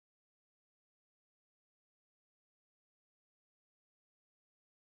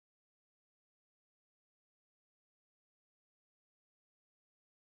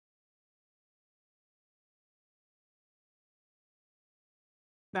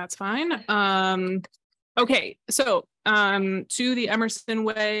That's fine. Okay, so to the Emerson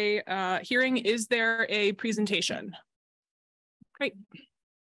Way hearing, is there a presentation? Great.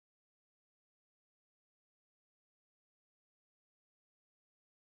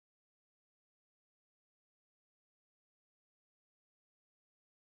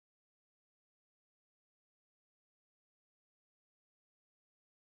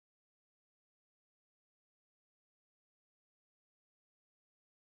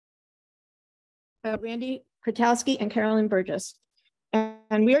 Randy Kratowski and Carolyn Burgess.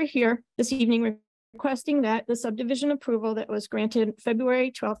 And we are here this evening requesting that the subdivision approval that was granted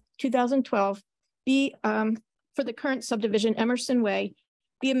February 12th, 2012 be for the current subdivision Emerson Way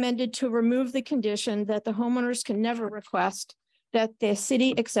be amended to remove the condition that the homeowners can never request that the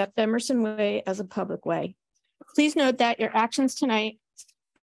city accept Emerson Way as a public way. Please note that your actions tonight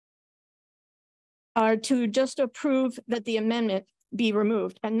are to just approve that the amendment be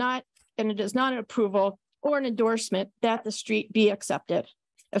removed and it is not an approval or an endorsement that the street be accepted.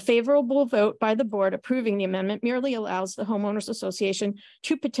 A favorable vote by the board approving the amendment merely allows the homeowners association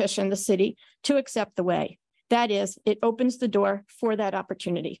to petition the city to accept the way. That is, it opens the door for that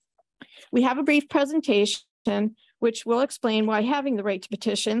opportunity. We have a brief presentation which will explain why having the right to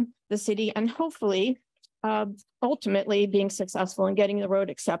petition the city and hopefully ultimately being successful in getting the road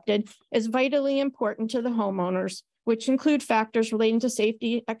accepted is vitally important to the homeowners, which include factors relating to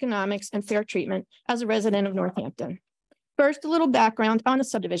safety, economics, and fair treatment as a resident of Northampton. First, a little background on the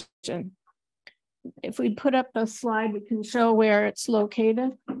subdivision. If we put up the slide, we can show where it's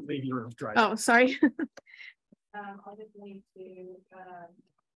located. Oh, sorry. I'll just need to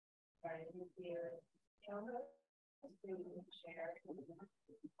share.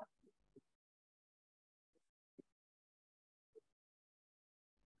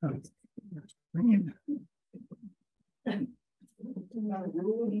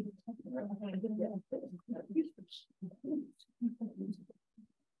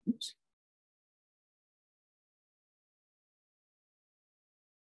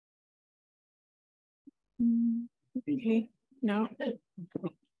 Okay, no.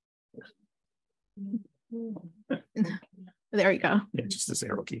 There you go. Yeah, just this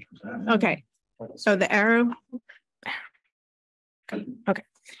arrow key. Okay, so the arrow. Okay,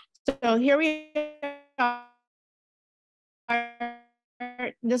 so here we are.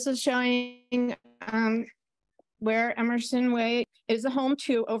 This is showing where Emerson Way is a home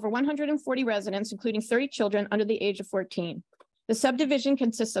to over 140 residents, including 30 children under the age of 14. The subdivision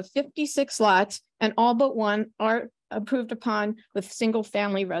consists of 56 lots and all but one are approved upon with single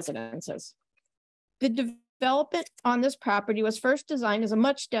family residences. The development on this property was first designed as a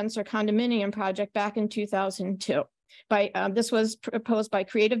much denser condominium project back in 2002. This was proposed by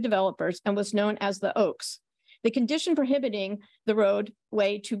creative developers and was known as the Oaks. The condition prohibiting the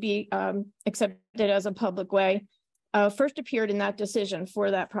roadway to be accepted as a public way first appeared in that decision for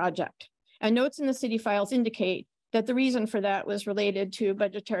that project. And notes in the city files indicate that the reason for that was related to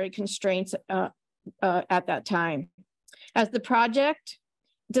budgetary constraints at that time. As the project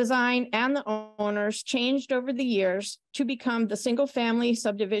design and the owners changed over the years to become the single family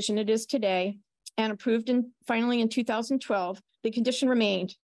subdivision it is today and approved finally in 2012, the condition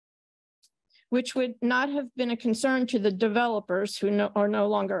remained, which would not have been a concern to the developers who are no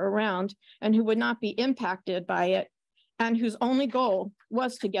longer around and who would not be impacted by it and whose only goal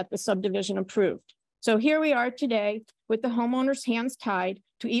was to get the subdivision approved. So here we are today with the homeowners' hands tied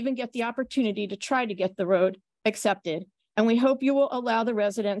to even get the opportunity to try to get the road accepted. And we hope you will allow the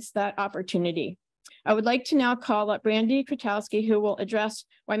residents that opportunity. I would like to now call up Randy Kratowski, who will address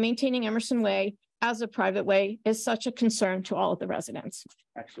why maintaining Emerson Way as a private way is such a concern to all of the residents.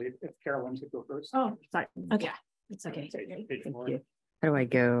 Actually, if Carolyn could go first. Oh, sorry. Okay, it's okay. Thank you. How do I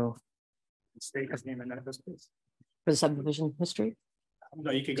go? State his name and address, please. For the subdivision history? No,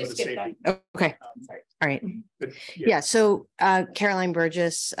 you can go to safety. Okay. All right. Yeah. So Caroline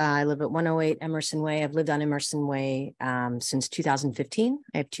Burgess, I live at 108 Emerson Way. I've lived on Emerson Way since 2015.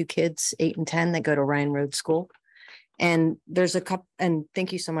 I have two kids, 8 and 10, that go to Ryan Road School. And there's a couple, and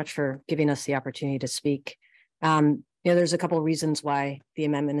thank you so much for giving us the opportunity to speak. There's a couple of reasons why the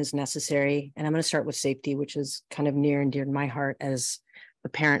amendment is necessary. And I'm going to start with safety, which is kind of near and dear to my heart as a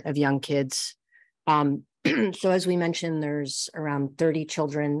parent of young kids. So as we mentioned, there's around 30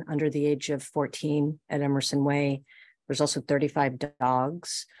 children under the age of 14 at Emerson Way. There's also 35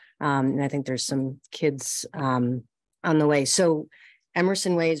 dogs. And I think there's some kids on the way. So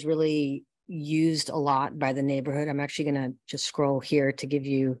Emerson Way is really used a lot by the neighborhood. I'm actually going to just scroll here to give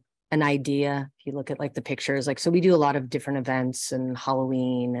you an idea. If you look at like the pictures, so we do a lot of different events and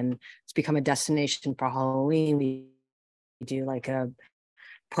Halloween, and it's become a destination for Halloween. We do like a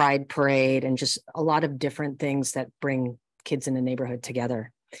pride parade, and just a lot of different things that bring kids in the neighborhood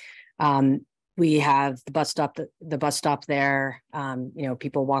together. We have the bus stop there,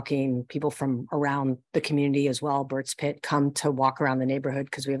 people walking, people from around the community as well. Burt's Pit come to walk around the neighborhood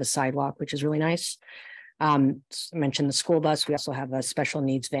because we have a sidewalk, which is really nice. I mentioned the school bus. We also have a special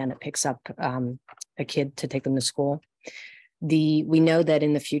needs van that picks up a kid to take them to school. We know that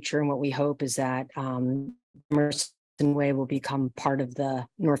in the future, and what we hope is that Emerson Way will become part of the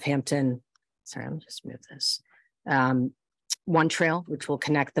Northampton. Sorry, let me just move this. One Trail, which will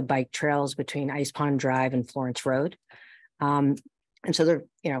connect the bike trails between Ice Pond Drive and Florence Road. And so there,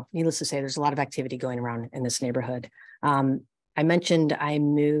 needless to say, there's a lot of activity going around in this neighborhood. I mentioned I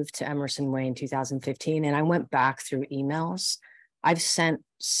moved to Emerson Way in 2015, and I went back through emails. I've sent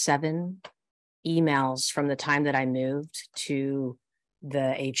 7 emails from the time that I moved to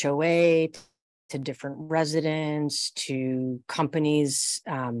the HOA, to different residents, to companies,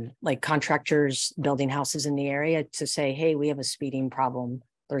 like contractors building houses in the area, to say, hey, we have a speeding problem.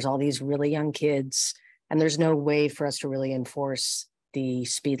 There's all these really young kids, and there's no way for us to really enforce the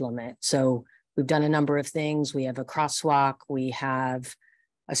speed limit. So we've done a number of things. We have a crosswalk, we have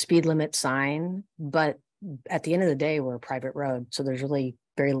a speed limit sign, but at the end of the day, we're a private road. So there's really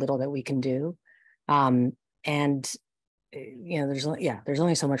very little that we can do. There's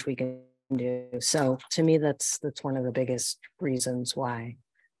only so much we can do. So to me, that's one of the biggest reasons why,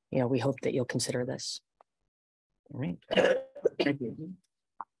 we hope that you'll consider this. All right. Thank you.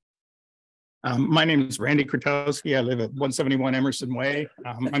 My name is Randy Krotowski. I live at 171 Emerson Way.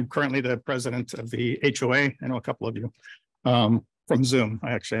 I'm currently the president of the HOA. I know a couple of you from Zoom.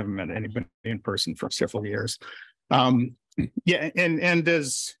 I actually haven't met anybody in person for several years. And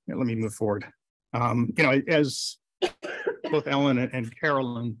as let me move forward. As both Ellen and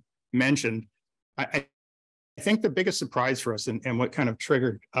Carolyn mentioned, I think the biggest surprise for us and what kind of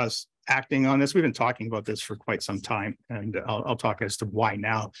triggered us acting on this, we've been talking about this for quite some time, and I'll talk as to why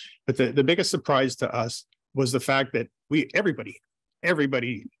now. But the biggest surprise to us was the fact that everybody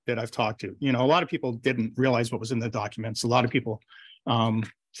that I've talked to, a lot of people didn't realize what was in the documents. A lot of people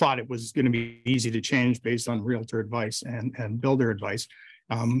thought it was going to be easy to change based on realtor advice and builder advice.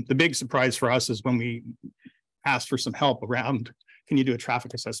 The big surprise for us is when we asked for some help around, can you do a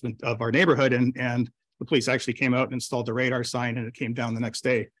traffic assessment of our neighborhood? And the police actually came out and installed a radar sign, and it came down the next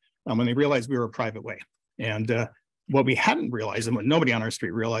day when they realized we were a private way. And what we hadn't realized, and what nobody on our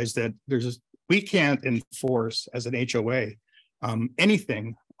street realized, that we can't enforce as an HOA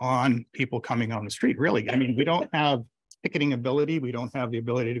anything on people coming on the street, really. I mean, we don't have ticketing ability. We don't have the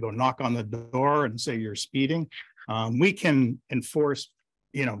ability to go knock on the door and say you're speeding. We can enforce,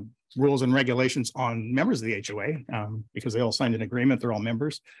 rules and regulations on members of the HOA because they all signed an agreement. They're all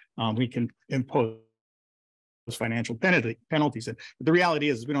members. We can impose financial penalties. But the reality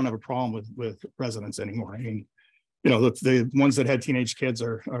is we don't have a problem with residents anymore. I mean, the ones that had teenage kids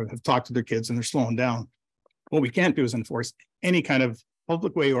have talked to their kids and they're slowing down. What we can't do is enforce any kind of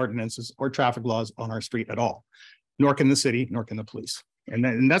public way ordinances or traffic laws on our street at all, nor can the city, nor can the police.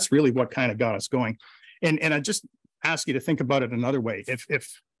 And that's really what kind of got us going. And I just ask you to think about it another way.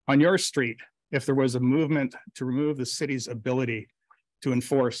 If on your street, if there was a movement to remove the city's ability to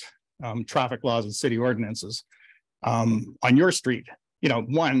enforce traffic laws and city ordinances on your street,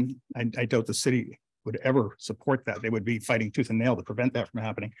 I doubt the city would ever support that. They would be fighting tooth and nail to prevent that from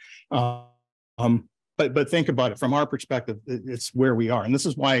happening. But think about it from our perspective, it's where we are. And this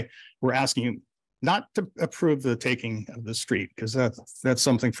is why we're asking you not to approve the taking of the street, because that's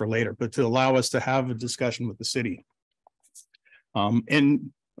something for later, but to allow us to have a discussion with the city.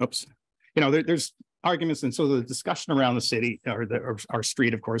 There's arguments. And so the discussion around the city or our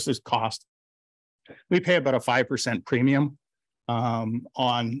street, of course, there's cost. We pay about a 5% premium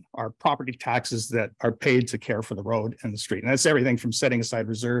on our property taxes that are paid to care for the road and the street. And that's everything from setting aside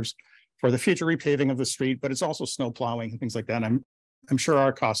reserves for the future repaving of the street, but it's also snow plowing and things like that. I'm sure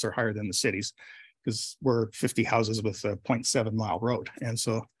our costs are higher than the city's because we're 50 houses with a 0.7 mile road. And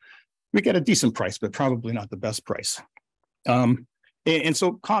so we get a decent price, but probably not the best price. And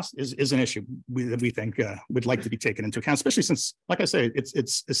so cost is an issue that we think would like to be taken into account, especially since, like I say,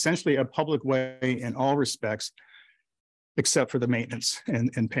 it's essentially a public way in all respects, except for the maintenance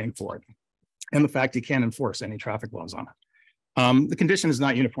and paying for it. And the fact you can't enforce any traffic laws on it. The condition is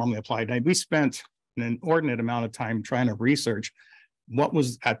not uniformly applied. We spent an inordinate amount of time trying to research what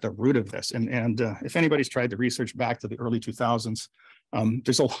was at the root of this. And if anybody's tried to research back to the early 2000s,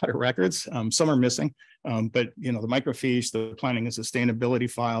 there's a lot of records. Some are missing, but the microfiche, the planning and sustainability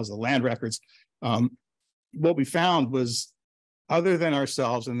files, the land records. What we found was, other than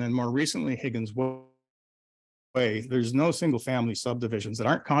ourselves, and then more recently Higgins way, there's no single family subdivisions that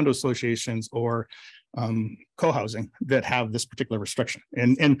aren't condo associations or co-housing that have this particular restriction.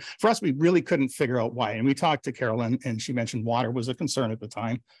 And for us, we really couldn't figure out why. And we talked to Carolyn, and she mentioned water was a concern at the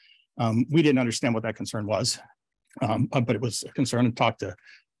time. We didn't understand what that concern was, but it was a concern, and talked to,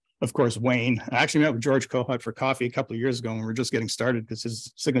 of course, Wayne. I actually met with George Kohut for coffee a couple of years ago when we were just getting started, because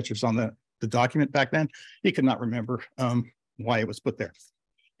his signature's on the document back then. He could not remember why it was put there.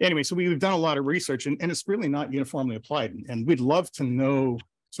 Anyway, so we've done a lot of research, and it's really not uniformly applied. And we'd love to know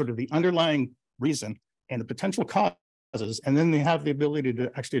sort of the underlying reason and the potential causes, and then they have the ability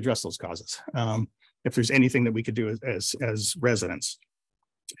to actually address those causes. If there's anything that we could do as residents.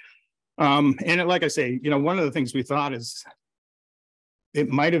 And like I say, you know, one of the things we thought is it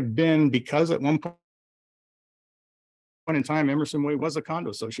might have been because at one point in time, Emerson Way was a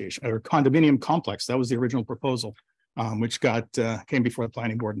condo association or condominium complex. That was the original proposal, which came before the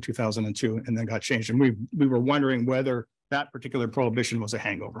planning board in 2002 and then got changed. And we were wondering whether that particular prohibition was a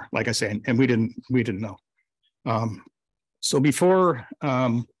hangover, like I say, and we didn't know. So before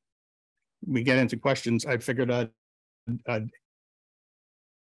we get into questions, I figured I'd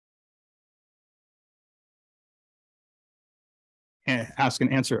ask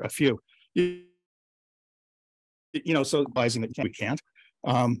and answer a few. You know, so advising that we can't.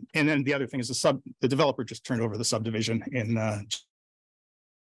 And then the other thing is the developer just turned over the subdivision in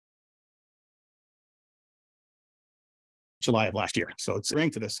July of last year. So it's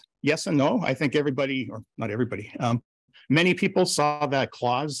linked to this. Yes and no. I think everybody, or not everybody, many people saw that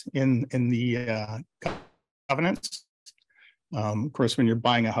clause in the covenants. Of course, when you're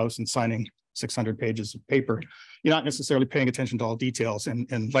buying a house and signing 600 pages of paper, you're not necessarily paying attention to all details.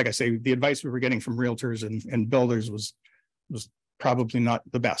 And like I say, the advice we were getting from realtors and builders was probably not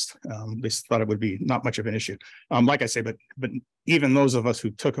the best. They thought it would be not much of an issue. Like I say, but even those of us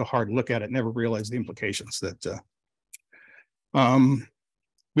who took a hard look at it never realized the implications that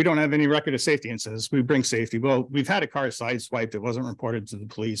we don't have any record of safety incidents. We bring safety. Well, we've had a car sideswiped. It wasn't reported to the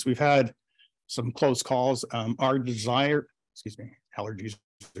police. We've had some close calls. Our desire, excuse me, allergies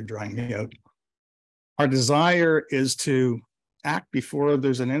are drying me out. Our desire is to act before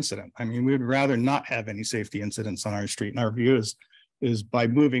there's an incident. I mean, we'd rather not have any safety incidents on our street. And our view is by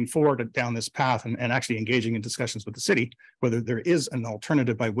moving forward down this path and actually engaging in discussions with the city, whether there is an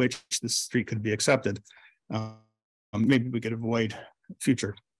alternative by which this street could be accepted, maybe we could avoid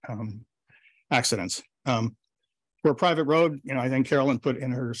future accidents. For a private road, you know, I think Carolyn put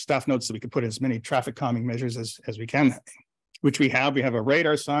in her staff notes that we could put as many traffic calming measures as we can, which we have. We have a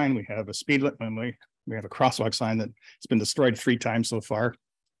radar sign, we have a speed limit, we have a crosswalk sign that's been destroyed 3 times so far.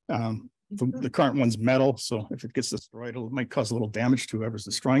 The current one's metal, so if it gets destroyed, it might cause a little damage to whoever's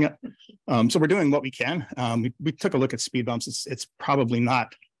destroying it. So we're doing what we can. We took a look at speed bumps. It's probably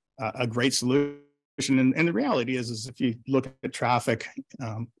not a great solution. And the reality is if you look at traffic,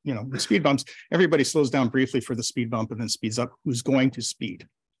 you know, the speed bumps, everybody slows down briefly for the speed bump and then speeds up who's going to speed.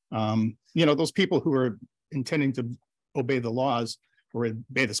 You know, those people who are intending to obey the laws or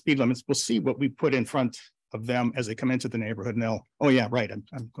obey the speed limits will see what we put in front of them as they come into the neighborhood, and they'll, oh yeah, right,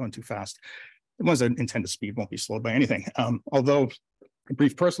 I'm going too fast. The ones that intend to speed won't be slowed by anything. Although a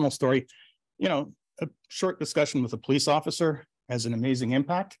brief personal story, you know, a short discussion with a police officer has an amazing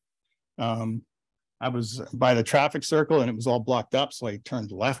impact. I was by the traffic circle and it was all blocked up, so I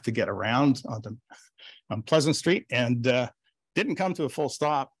turned left to get around on Pleasant Street, and didn't come to a full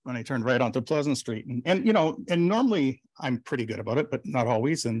stop when I turned right onto Pleasant Street. And you know, and normally I'm pretty good about it, but not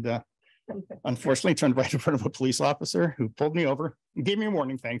always. And unfortunately turned right in front of a police officer who pulled me over and gave me a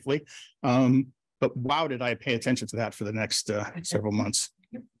warning, thankfully. But wow, did I pay attention to that for the next several months.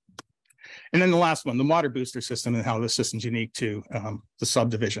 And then the last one, the water booster system and how the system's unique to the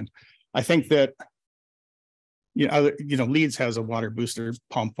subdivision. I think that, you know, Leeds has a water booster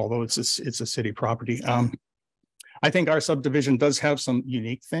pump, although it's a city property. I think our subdivision does have some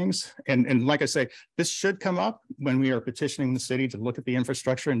unique things. And like I say, this should come up when we are petitioning the city to look at the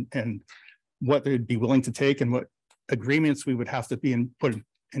infrastructure and what they'd be willing to take and what agreements we would have to be put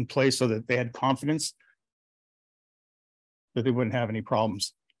in place so that they had confidence that they wouldn't have any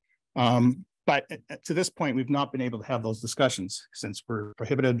problems. But to this point, we've not been able to have those discussions since we're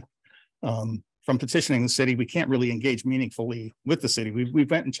prohibited from petitioning the city. We can't really engage meaningfully with the city. We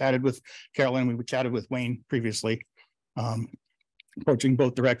went and chatted with Carolyn, we chatted with Wayne previously, approaching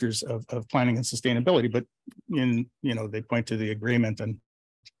both directors of planning and sustainability, but you know, they point to the agreement and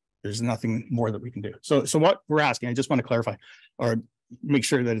there's nothing more that we can do. So what we're asking, I just want to clarify or make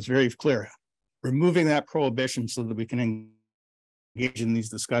sure that it's very clear, removing that prohibition so that we can engage in these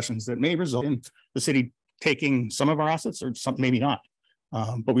discussions that may result in the city taking some of our assets or some, maybe not.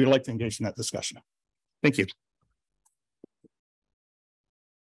 But we'd like to engage in that discussion. Thank you.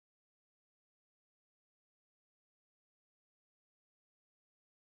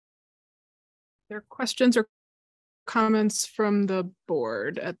 there are questions or comments from the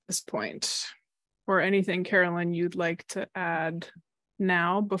board at this point? Or anything, Carolyn, you'd like to add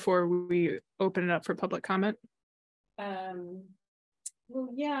now before we open it up for public comment? Well,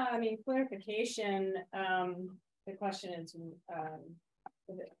 yeah, I mean, clarification, the question is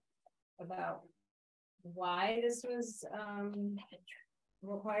about why this was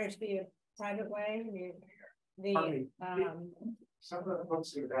required to be a private way. I mean, some of the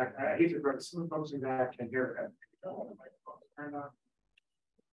folks in the back, I hate to break, some of the folks in the back can hear it.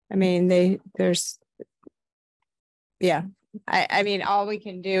 I mean, yeah, I mean, all we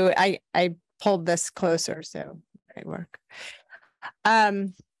can do, I pulled this closer, so it work.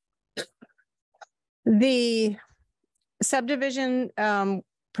 The subdivision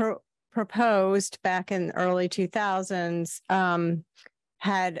proposed back in early 2000s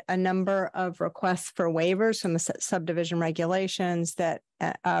had a number of requests for waivers from the subdivision regulations that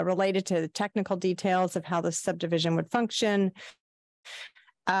related to the technical details of how the subdivision would function.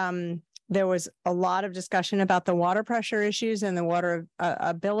 There was a lot of discussion about the water pressure issues and the water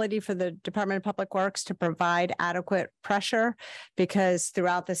ability for the Department of Public Works to provide adequate pressure, because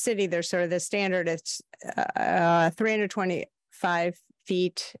throughout the city, there's sort of the standard, it's 325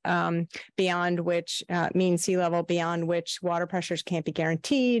 feet beyond which mean sea level, beyond which water pressures can't be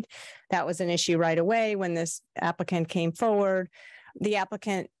guaranteed. That was an issue right away when this applicant came forward. The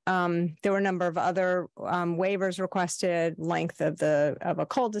applicant, there were a number of other waivers requested, length of a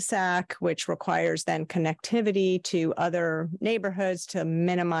cul-de-sac, which requires then connectivity to other neighborhoods to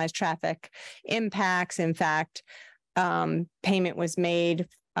minimize traffic impacts. In fact, payment was made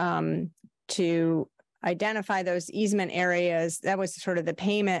to identify those easement areas. That was sort of the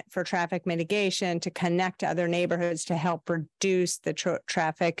payment for traffic mitigation to connect to other neighborhoods to help reduce the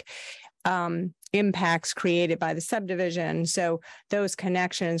traffic impacts created by the subdivision. So those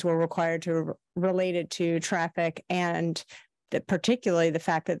connections were required to related to traffic, and particularly the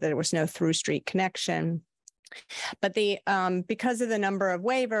fact that there was no through street connection. But because of the number of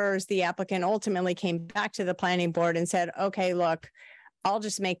waivers, the applicant ultimately came back to the planning board and said, okay, look, I'll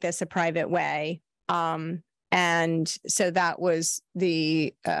just make this a private way. And so that was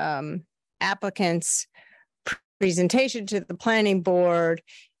the applicant's presentation to the planning board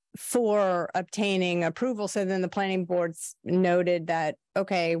for obtaining approval. So then the planning boards noted that,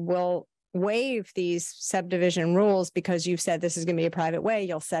 okay, we'll waive these subdivision rules because you've said this is going to be a private way.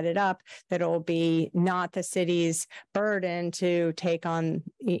 You'll set it up that it will be not the city's burden to take on,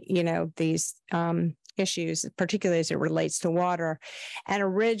 these issues, particularly as it relates to water. And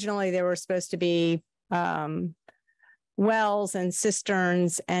originally there were supposed to be wells and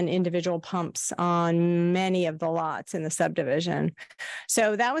cisterns and individual pumps on many of the lots in the subdivision.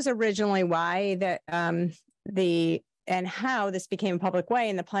 So that was originally why that and how this became a public way.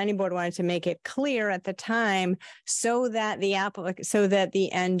 And the planning board wanted to make it clear at the time so that the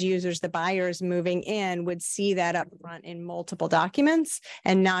end users, the buyers moving in, would see that up front in multiple documents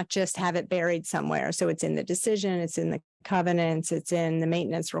and not just have it buried somewhere. So it's in the decision, it's in the covenants, it's in the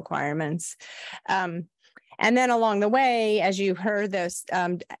maintenance requirements. And then along the way, as you heard, this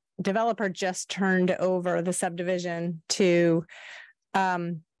developer just turned over the subdivision to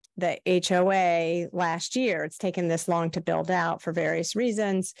the HOA last year. It's taken this long to build out for various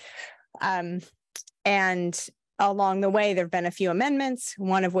reasons. And along the way, there have been a few amendments,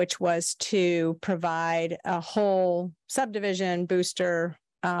 one of which was to provide a whole subdivision booster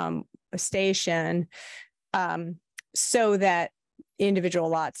station so that individual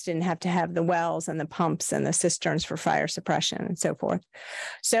lots didn't have to have the wells and the pumps and the cisterns for fire suppression and so forth.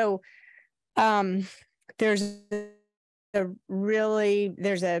 So that's a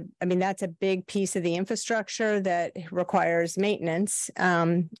big piece of the infrastructure that requires maintenance,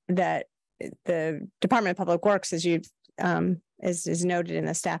 that the Department of Public Works, as is noted in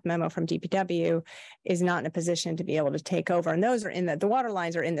the staff memo from DPW, is not in a position to be able to take over. And those are the water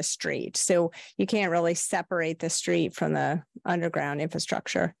lines are in the street. So you can't really separate the street from the underground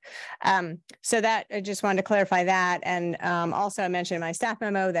infrastructure. So that I just wanted to clarify that. And also I mentioned in my staff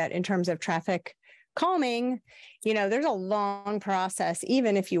memo that in terms of traffic calming, there's a long process.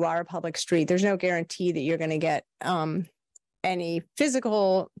 Even if you are a public street, there's no guarantee that you're going to get any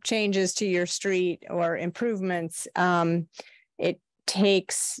physical changes to your street or improvements.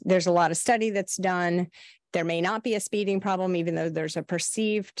 There's a lot of study that's done. There may not be a speeding problem, even though there's a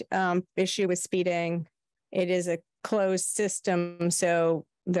perceived issue with speeding. It is a closed system, so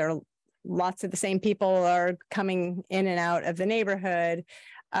there are lots of the same people are coming in and out of the neighborhood.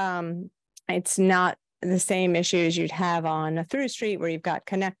 It's not the same issues you'd have on a through street where you've got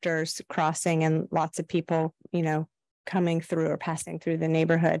connectors crossing and lots of people, coming through or passing through the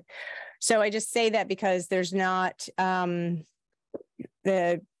neighborhood. So I just say that because there's not, the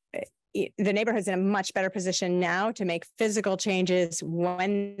neighborhood's in a much better position now to make physical changes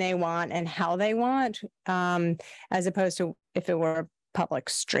when they want and how they want, as opposed to if it were a public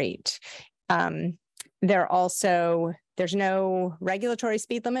street. There's no regulatory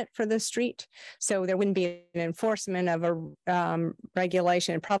speed limit for the street. So there wouldn't be an enforcement of a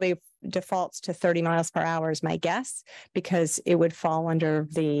regulation. It probably defaults to 30 miles per hour is my guess, because it would fall under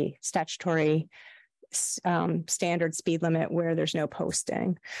the statutory standard speed limit where there's no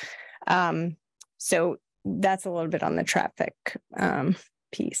posting. So that's a little bit on the traffic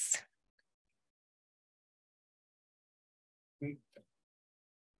piece. Do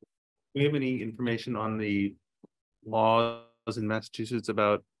we have any information on the laws in Massachusetts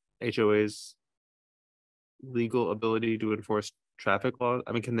about HOA's legal ability to enforce traffic laws?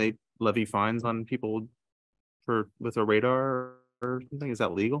 I mean, can they levy fines on people with a radar or something? Is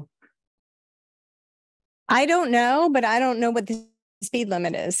that legal? I don't know, but I don't know what the speed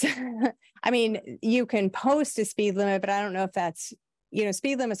limit is. I mean, you can post a speed limit, but I don't know if that's,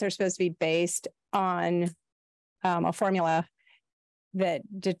 speed limits are supposed to be based on a formula that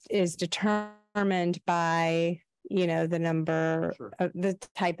is determined by, the number, Sure. of the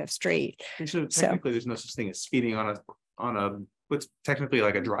type of street. So technically, there's no such thing as speeding on a what's technically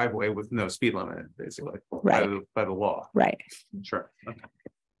like a driveway with no speed limit, basically, right, by the law. Right. Sure. Okay.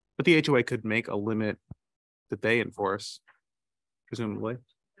 But the HOA could make a limit that they enforce, presumably.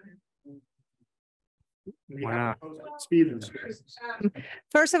 Why not? Speed.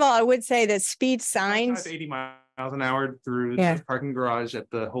 First of all, I would say that speed signs. 80 miles an hour through Yeah. the parking garage at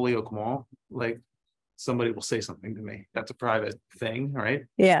the Holyoke Mall. Like, somebody will say something to me. That's a private thing, right?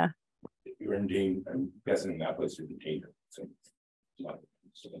 Yeah. If you're in danger, I'm guessing that place is in danger. So,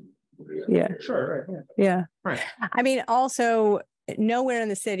 Yeah. Sure. Right. Yeah. Right. I mean, also nowhere in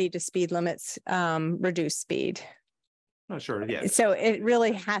the city do speed limits reduce speed. Oh, sure. Yeah. So it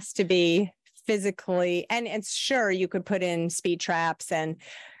really has to be physically, and it's sure you could put in speed traps and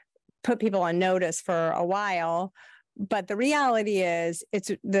put people on notice for a while. But the reality is it's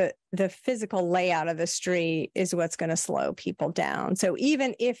the physical layout of the street is what's going to slow people down. So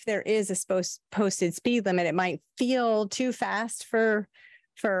even if there is a posted speed limit, it might feel too fast for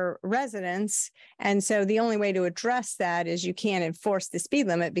residents. And so the only way to address that is you can't enforce the speed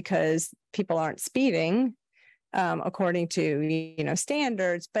limit because people aren't speeding according to,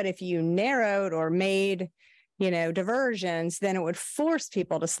 standards. But if you narrowed or made, diversions, then it would force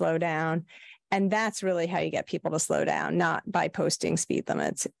people to slow down. And that's really how you get people to slow down, not by posting speed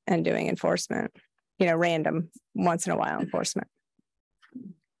limits and doing enforcement, random once in a while enforcement.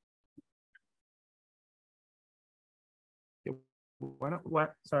 Why not?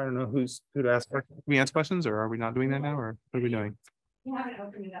 What? Sorry, I don't know who to ask. Can we ask questions, or are we not doing that now, or what are we doing? You haven't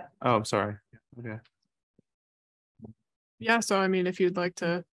opened it up. Oh, I'm sorry. Okay. Yeah, so I mean, if you'd like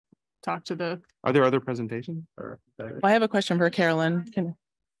to talk to the. Are there other presentations? Or I have a question for Carolyn.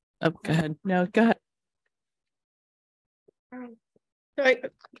 Oh, go ahead. No, go ahead.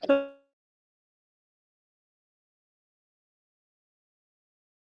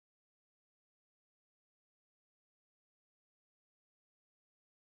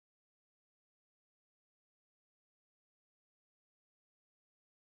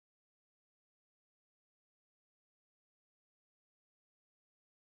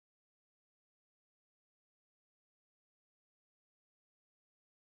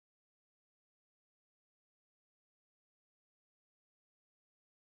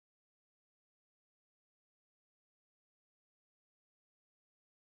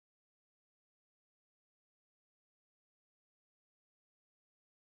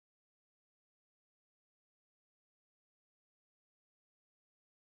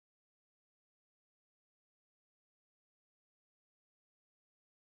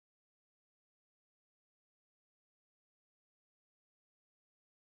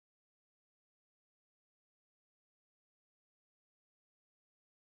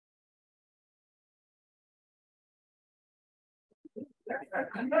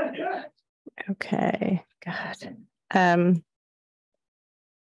 Okay, God.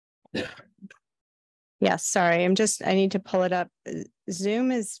 Yeah, sorry, I need to pull it up.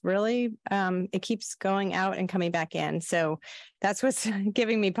 Zoom is really, it keeps going out and coming back in. So that's what's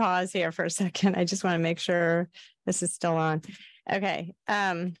giving me pause here for a second. I just want to make sure this is still on. Okay.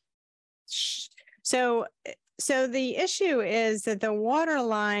 So the issue is that the water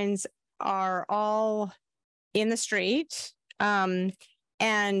lines are all in the street, and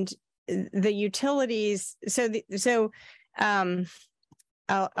the utilities.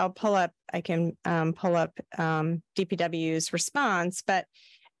 I'll pull up. I can pull up DPW's response, but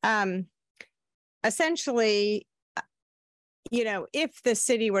essentially, you know, if the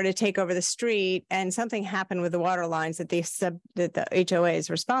city were to take over the street and something happened with the water lines that that the HOA is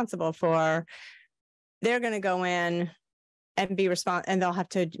responsible for, they're going to go in and and they'll have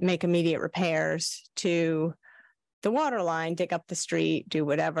to make immediate repairs to the water line, dig up the street, do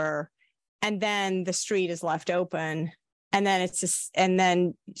whatever. And then the street is left open. And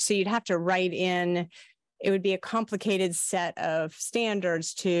then so you'd have to write in, it would be a complicated set of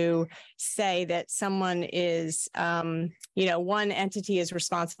standards to say that someone is, you know, one entity is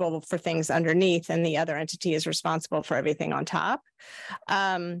responsible for things underneath and the other entity is responsible for everything on top.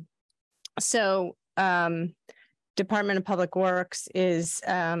 Department of Public Works is,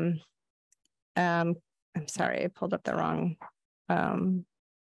 I'm sorry, I pulled up the wrong,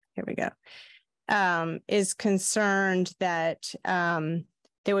 here we go, is concerned that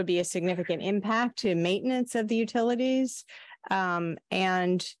there would be a significant impact to maintenance of the utilities and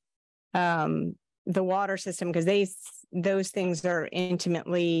the water system, because those things are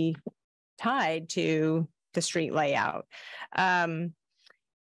intimately tied to the street layout. And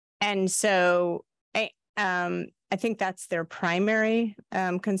so I think that's their primary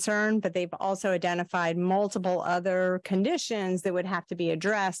concern, but they've also identified multiple other conditions that would have to be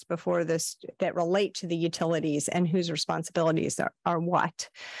addressed before this, that relate to the utilities and whose responsibilities are what.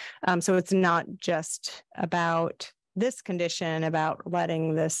 So it's not just about this condition about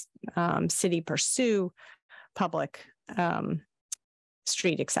letting this city pursue public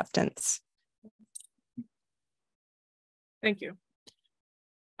street acceptance. Thank you.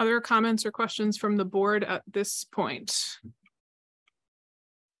 Other comments or questions from the board at this point?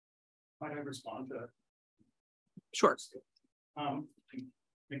 Might I respond to? Sure.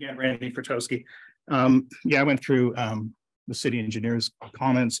 Again, Randy Fertowski. Yeah, I went through the city engineer's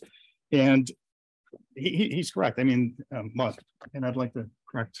comments, and he's correct. I mean, and I'd like to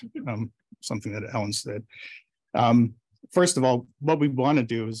correct something that Ellen said. First of all, what we want to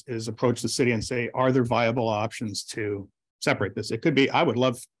do is approach the city and say, are there viable options to separate this? It could be, I would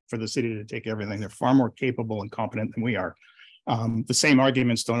love for the city to take everything. They're far more capable and competent than we are. The same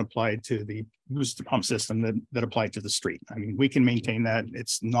arguments don't apply to the booster pump system that apply to the street. I mean, we can maintain that.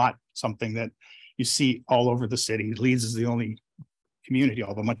 It's not something that you see all over the city. Leeds is the only community,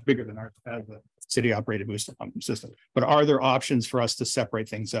 although much bigger than ours, has a city operated booster pump system. But are there options for us to separate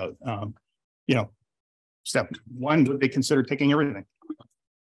things out? You know, step one, would they consider taking everything?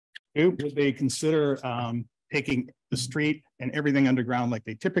 Two, would they consider taking the street and everything underground like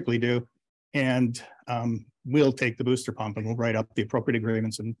they typically do, and we'll take the booster pump and we'll write up the appropriate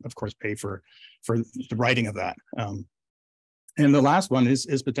agreements and of course pay for the writing of that. And the last one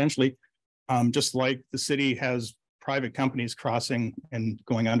is potentially just like the city has private companies crossing and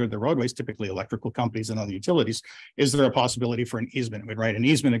going under the roadways, typically electrical companies and other utilities. Is there a possibility for an easement? We'd write an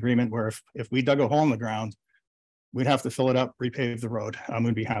easement agreement where if we dug a hole in the ground, we'd have to fill it up, repave the road.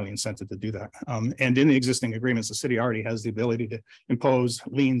 We'd be highly incented to do that. And in the existing agreements, the city already has the ability to impose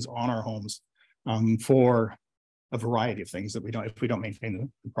liens on our homes for a variety of things that we don't, if we don't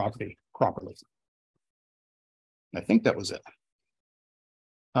maintain the property properly. I think that was it.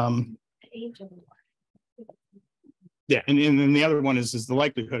 Yeah, and then the other one is the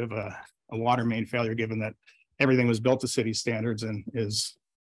likelihood of a water main failure, given that everything was built to city standards and is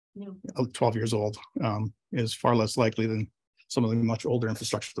 12 years old, is far less likely than some of the much older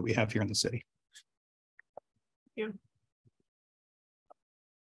infrastructure that we have here in the city. Yeah.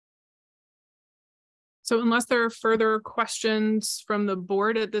 So unless there are further questions from the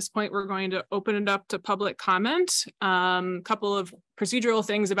board at this point, we're going to open it up to public comment. Couple of procedural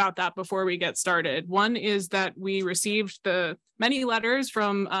things about that before we get started. One is that we received the many letters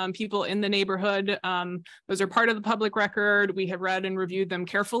from people in the neighborhood. Those are part of the public record. We have read and reviewed them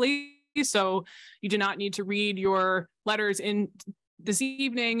carefully. So you do not need to read your letters in this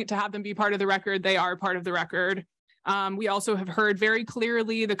evening to have them be part of the record. They are part of the record. We also have heard very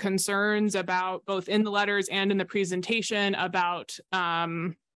clearly the concerns about both in the letters and in the presentation about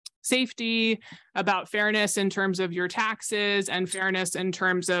safety, about fairness in terms of your taxes and fairness in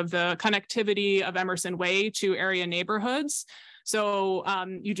terms of the connectivity of Emerson Way to area neighborhoods. So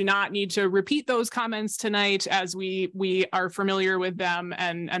you do not need to repeat those comments tonight, as we are familiar with them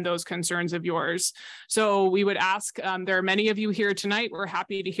and those concerns of yours. So we would ask, there are many of you here tonight, we're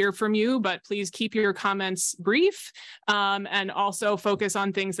happy to hear from you, but please keep your comments brief and also focus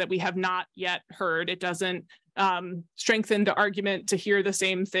on things that we have not yet heard. It doesn't strengthen the argument to hear the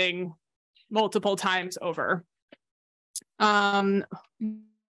same thing multiple times over.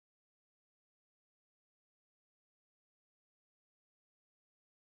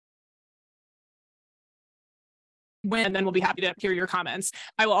 and then we'll be happy to hear your comments.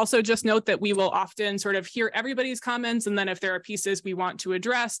 I will also just note that we will often sort of hear everybody's comments, and then if there are pieces we want to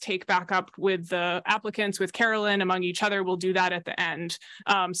address, take back up with the applicants, with Carolyn, among each other, we'll do that at the end.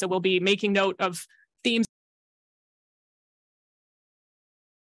 So we'll be making note of themes.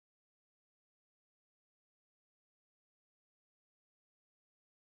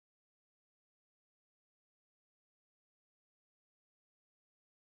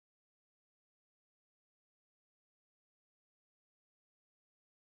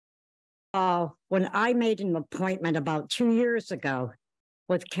 When I made an appointment about 2 years ago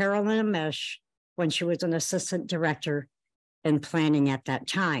with Carolyn Amish, when she was an assistant director in planning at that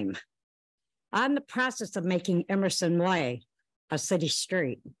time, on the process of making Emerson Way a city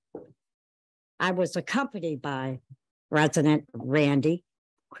street, I was accompanied by resident Randy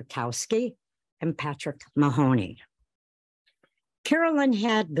Krakowski and Patrick Mahoney. Carolyn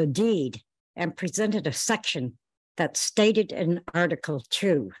had the deed and presented a section that stated in Article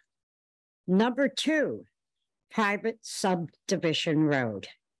 2, Number 2, private subdivision road.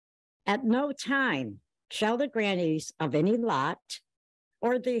 At no time shall the grantees of any lot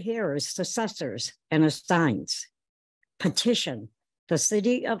or the heirs, successors, and assigns petition the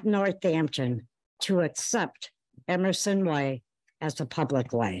city of Northampton to accept Emerson Way as a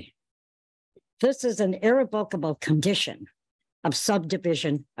public way. This is an irrevocable condition of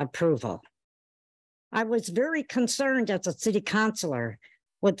subdivision approval. I was very concerned as a city councilor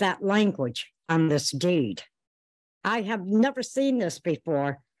with that language on this deed. I have never seen this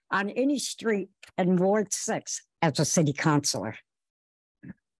before on any street in Ward 6 as a city councilor.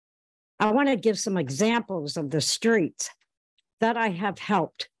 I want to give some examples of the streets that I have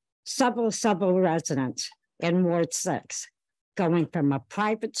helped several residents in Ward 6, going from a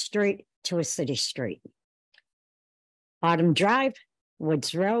private street to a city street. Autumn Drive,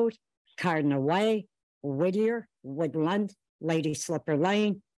 Woods Road, Cardinal Way, Whittier, Woodland, Lady Slipper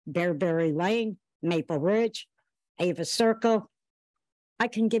Lane, Bearberry Lane, Maple Ridge, Ava Circle. I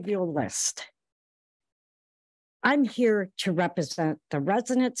can give you a list. I'm here to represent the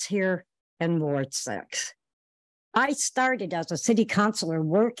residents here in Ward 6. I started as a city councilor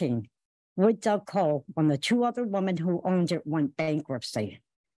working with Doug Cole when the 2 other women who owned it went bankruptcy.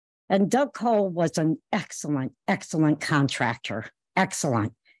 And Doug Cole was an excellent, excellent contractor.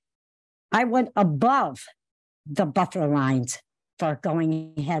 Excellent. I went above the buffer lines for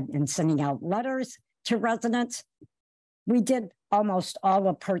going ahead and sending out letters to residents. We did almost all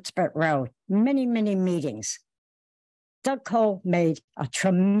of Pertsbert Road, many meetings. Doug Cole made a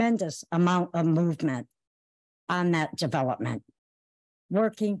tremendous amount of movement on that development,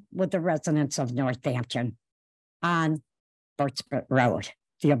 working with the residents of Northampton on Pertsbert Road.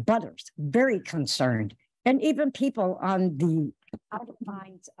 The abutters, very concerned, and even people on the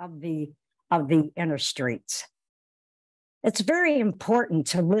outlines of the inner streets. It's very important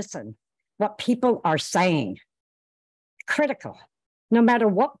to listen what people are saying. Critical, no matter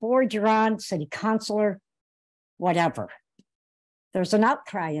what board you're on, city councilor, whatever. There's an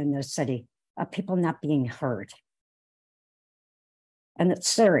outcry in this city of people not being heard. And it's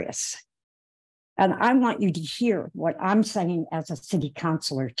serious. And I want you to hear what I'm saying as a city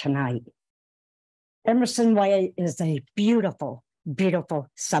councilor tonight. Emerson Way is a beautiful, beautiful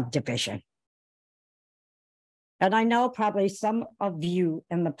subdivision. And I know probably some of you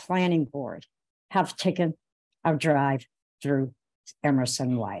in the planning board have taken a drive through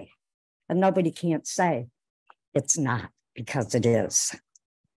Emerson Way. And nobody can't say it's not, because it is.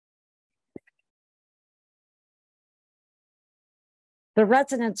 The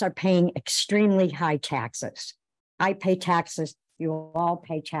residents are paying extremely high taxes. I pay taxes, you all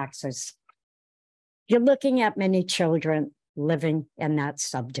pay taxes. You're looking at many children living in that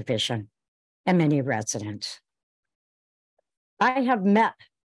subdivision and many residents. I have met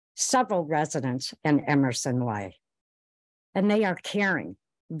several residents in Emerson Way, and they are caring,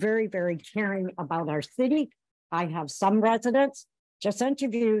 very caring about our city. I have some residents just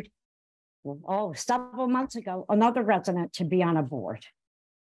interviewed, several months ago, another resident to be on a board.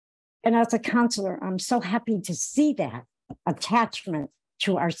 And as a councilor, I'm so happy to see that attachment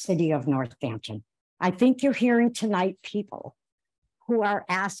to our city of Northampton. I think you're hearing tonight people who are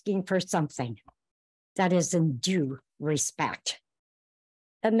asking for something that is in due respect.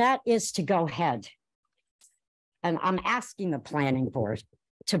 And that is to go ahead. And I'm asking the planning board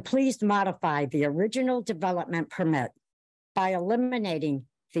to please modify the original development permit by eliminating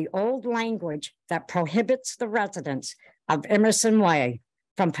the old language that prohibits the residents of Emerson Way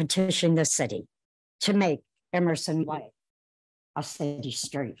from petitioning the city to make Emerson Way a city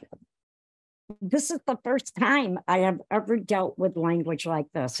street. This is the first time I have ever dealt with language like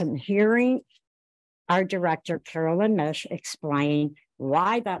this, and hearing our director, Carolyn Mish, explained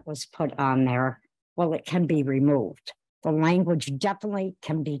why that was put on there. Well, it can be removed. The language definitely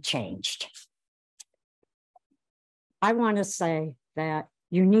can be changed. I want to say that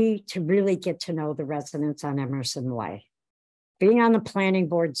you need to really get to know the residents on Emerson Way. Being on the planning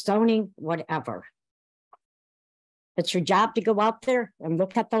board, zoning, whatever. It's your job to go out there and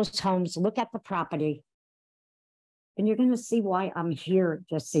look at those homes, look at the property. And you're going to see why I'm here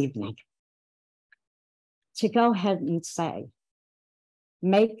this evening. To go ahead and say,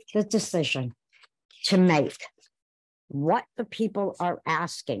 make the decision to make what the people are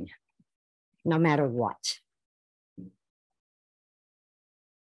asking, no matter what.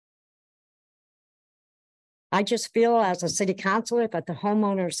 I just feel as a city councilor that the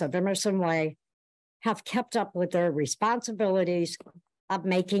homeowners of Emerson Way have kept up with their responsibilities of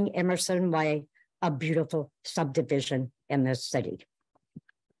making Emerson Way a beautiful subdivision in this city.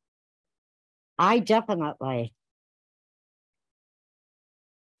 I definitely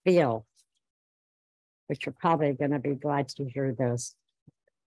feel, which you're probably going to be glad to hear this,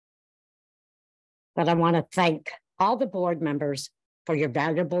 that I want to thank all the board members for your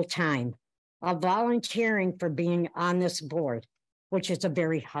valuable time of volunteering for being on this board, which is a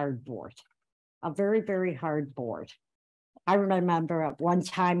very hard board, a very, very hard board. I remember at one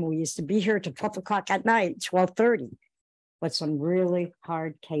time we used to be here till 12 o'clock at night, 12:30, with some really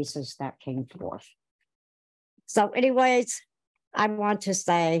hard cases that came forth. So anyways, I want to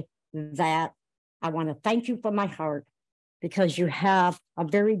say that I want to thank you from my heart because you have a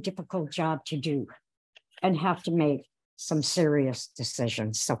very difficult job to do and have to make some serious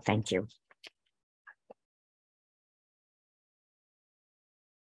decisions. So thank you.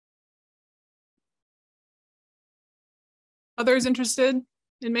 Others interested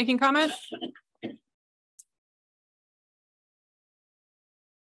in making comment?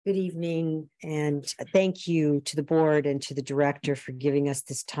 Good evening, and thank you to the board and to the director for giving us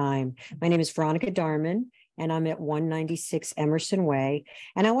this time. My name is Veronica Darman, and I'm at 196 Emerson Way,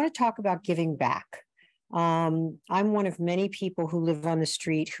 and I want to talk about giving back. I'm one of many people who live on the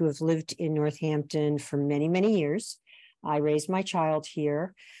street who have lived in Northampton for many, many years. I raised my child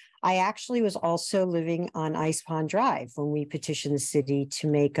here. I actually was also living on Ice Pond Drive when we petitioned the city to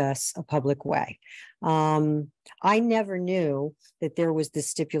make us a public way. I never knew that there was this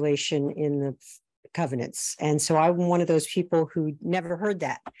stipulation in the covenants. And so I'm one of those people who never heard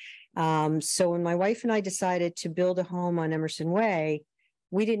that. So when my wife and I decided to build a home on Emerson Way,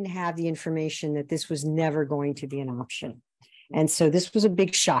 we didn't have the information that this was never going to be an option. And so this was a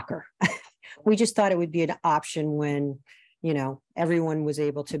big shocker. We just thought it would be an option when, you know, everyone was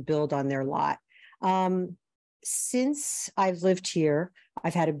able to build on their lot. Since I've lived here,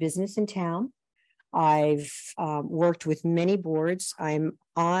 I've had a business in town. I've worked with many boards. I'm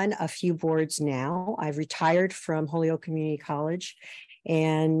on a few boards now. I've retired from Holyoke Community College,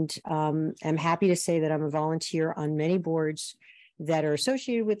 and I'm happy to say that I'm a volunteer on many boards that are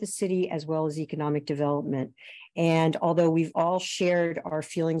associated with the city as well as economic development. And although we've all shared our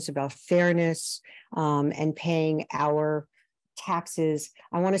feelings about fairness and paying our taxes,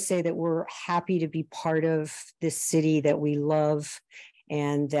 I want to say that we're happy to be part of this city that we love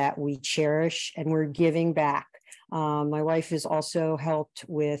and that we cherish, and we're giving back. My wife has also helped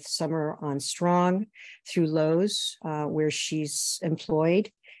with Summer on Strong through Lowe's, where she's employed.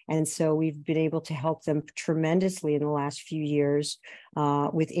 And so we've been able to help them tremendously in the last few years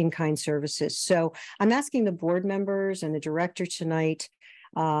with in-kind services. So I'm asking the board members and the director tonight,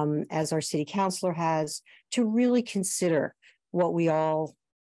 as our city councilor has, to really consider what we all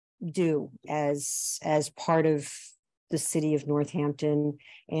do as part of the city of Northampton,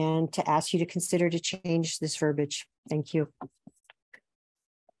 and to ask you to consider to change this verbiage. Thank you.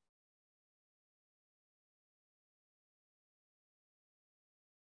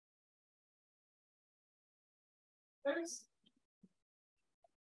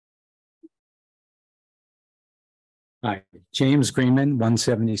 Hi, James Greenman,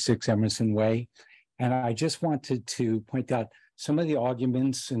 176 Emerson Way. And I just wanted to point out some of the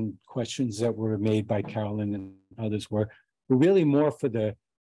arguments and questions that were made by Carolyn and others were really more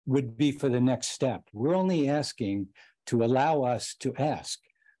would be for the next step. We're only asking to allow us to ask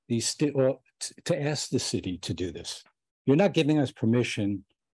to ask the city to do this. You're not giving us permission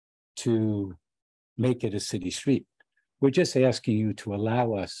to make it a city street. We're just asking you to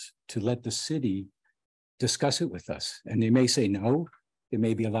allow us to let the city discuss it with us. And they may say no, there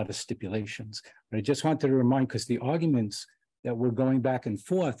may be a lot of stipulations, but I just wanted to remind, because the arguments that were going back and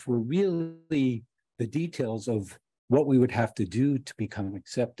forth were really the details of what we would have to do to become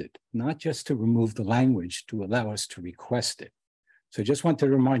accepted, not just to remove the language to allow us to request it. So I just want to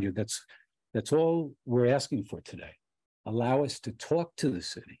remind you, that's That's all we're asking for today. Allow us to talk to the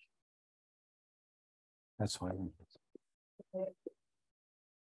city. That's why.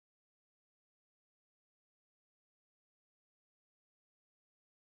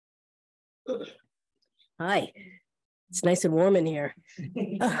 Hi, it's nice and warm in here.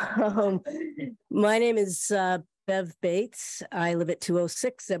 My name is Bev Bates. I live at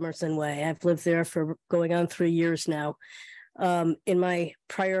 206 Emerson Way. I've lived there for going on 3 years now. In my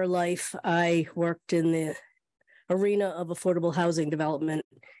prior life, I worked in the arena of affordable housing development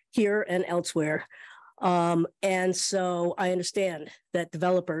here and elsewhere. And so I understand that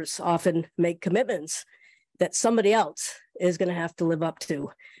developers often make commitments that somebody else is going to have to live up to.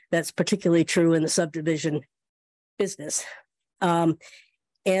 That's particularly true in the subdivision business. And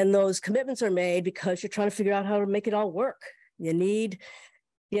those commitments are made because you're trying to figure out how to make it all work. You need,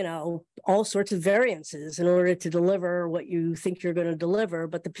 you know, all sorts of variances in order to deliver what you think you're going to deliver.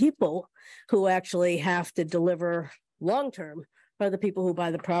 But the people who actually have to deliver long-term are the people who buy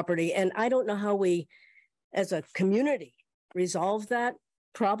the property. And I don't know how we, as a community, resolve that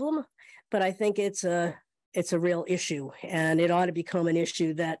problem, but I think it's a real issue, and it ought to become an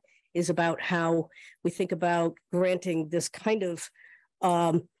issue that is about how we think about granting this kind of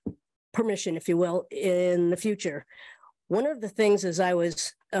permission, if you will, in the future. One of the things as I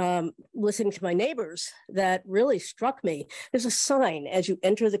was listening to my neighbors that really struck me, there's a sign as you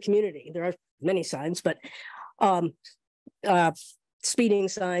enter the community. There are many signs, but speeding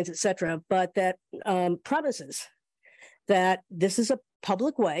signs, etc., but that promises that this is a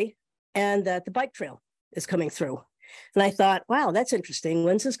public way and that the bike trail is coming through. And I thought, wow, that's interesting.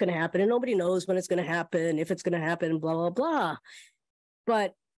 When's this going to happen? And nobody knows when it's going to happen, if it's going to happen, blah, blah, blah.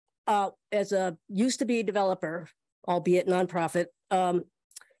 But as a used to be developer, albeit nonprofit,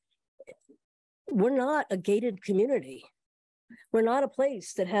 we're not a gated community. We're not a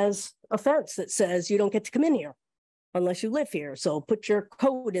place that has a fence that says you don't get to come in here unless you live here. So put your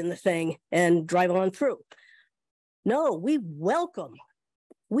code in the thing and drive on through. No, we welcome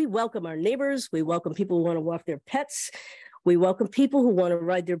our neighbors. We welcome people who want to walk their pets. We welcome people who want to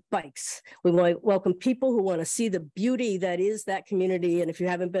ride their bikes. We welcome people who want to see the beauty that is that community. And if you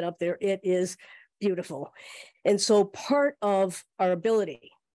haven't been up there, it is beautiful. And so part of our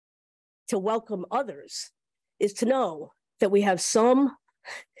ability to welcome others is to know that we have some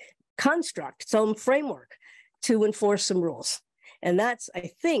construct, some framework to enforce some rules. And that's, I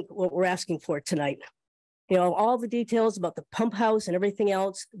think, what we're asking for tonight. You know, all the details about the pump house and everything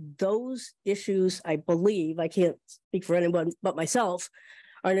else, those issues, I believe, I can't speak for anyone but myself,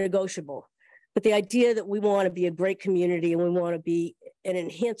 are negotiable. But the idea that we want to be a great community and we want to be an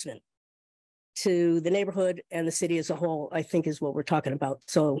enhancement to the neighborhood and the city as a whole, I think is what we're talking about.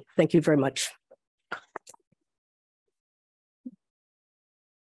 So thank you very much.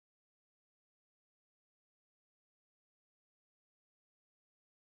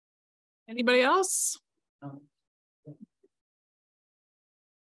 Anybody else?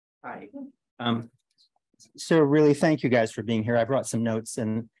 Hi. So really, thank you guys for being here. I brought some notes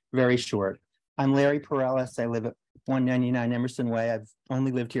and very short. I'm Larry Perellis. I live at 199 Emerson Way. I've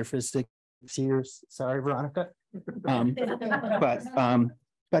only lived here for 6 years. Sorry, Veronica.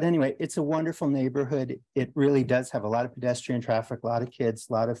 But anyway, it's a wonderful neighborhood. It really does have a lot of pedestrian traffic, a lot of kids,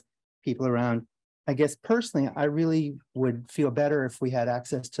 a lot of people around. I guess personally, I really would feel better if we had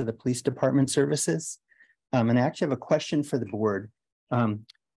access to the police department services. And I actually have a question for the board.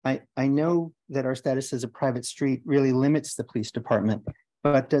 I know that our status as a private street really limits the police department,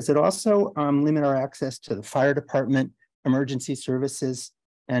 but does it also limit our access to the fire department, emergency services,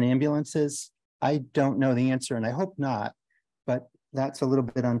 and ambulances? I don't know the answer, and I hope not, but that's a little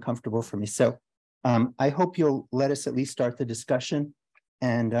bit uncomfortable for me. So I hope you'll let us at least start the discussion,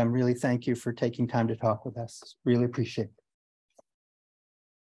 and really thank you for taking time to talk with us. Really appreciate it.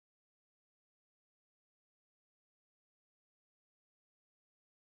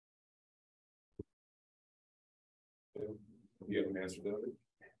 You have an answer to that?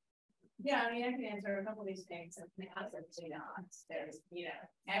 Yeah, I mean, I can answer a couple of these things. There's, you know,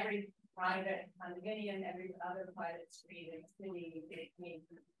 every private condominium, every other private street in the city, it needs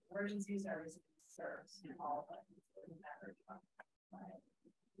emergency services serves in all of them.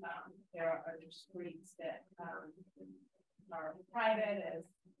 There are other streets that are private, as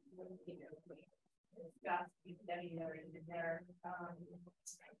you know, discussed in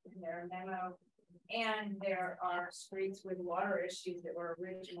their memo. And there are streets with water issues that were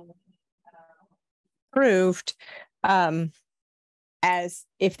originally approved. as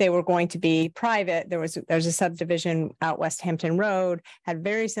if they were going to be private. There's a subdivision out West Hampton Road, had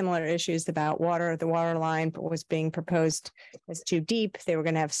very similar issues about water. The water line was being proposed as too deep. They were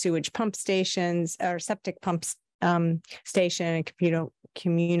going to have sewage pump stations or septic pumps station and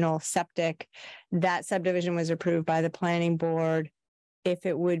communal septic. That subdivision was approved by the planning board if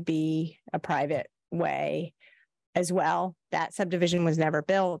it would be a private way as well. That subdivision was never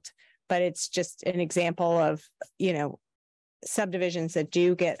built, but it's just an example of, you know, subdivisions that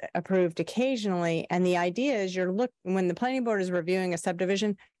do get approved occasionally. And the idea is when the planning board is reviewing a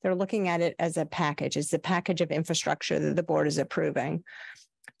subdivision, they're looking at it as a package. It's a package of infrastructure that the board is approving.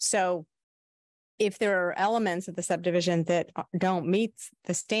 So if there are elements of the subdivision that don't meet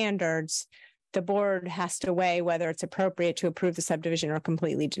the standards, the board has to weigh whether it's appropriate to approve the subdivision or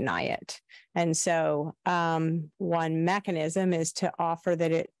completely deny it. And so one mechanism is to offer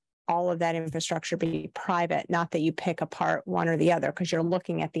that all of that infrastructure be private, not that you pick apart one or the other, because you're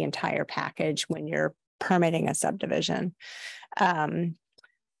looking at the entire package when you're permitting a subdivision.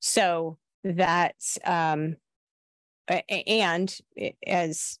 So that's, and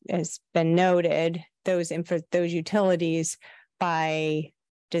as has been noted, those utilities by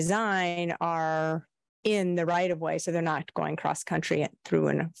design are in the right of way, so they're not going cross country through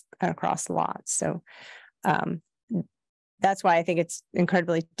and across lots. So that's why I think it's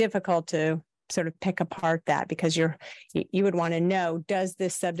incredibly difficult to sort of pick apart that, because you would want to know, does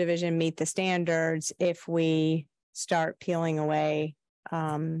this subdivision meet the standards if we start peeling away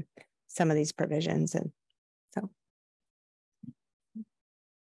some of these provisions? And so.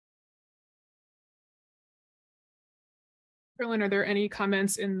 Carolyn, are there any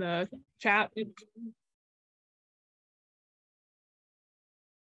comments in the chat?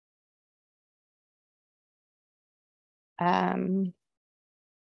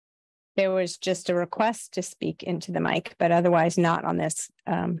 There was just a request to speak into the mic, but otherwise not on this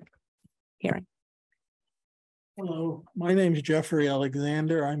hearing. Hello, my name is Jeffrey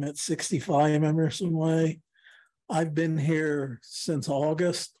Alexander. I'm at 65 Emerson Way. I've been here since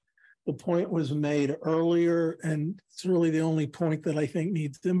August. The point was made earlier, and it's really the only point that I think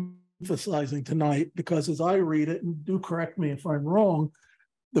needs emphasizing tonight, because as I read it, and do correct me if I'm wrong,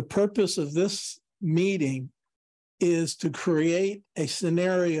 the purpose of this meeting is to create a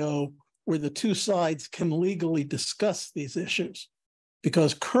scenario where the two sides can legally discuss these issues,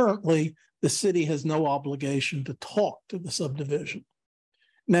 because currently the city has no obligation to talk to the subdivision.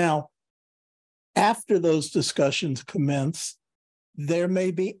 Now, after those discussions commence, there may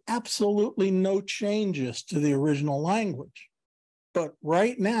be absolutely no changes to the original language. But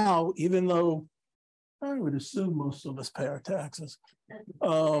right now, even though I would assume most of us pay our taxes,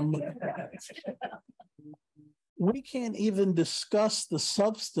 we can't even discuss the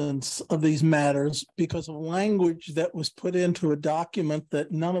substance of these matters because of language that was put into a document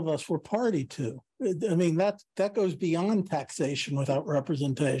that none of us were party to. I mean, that goes beyond taxation without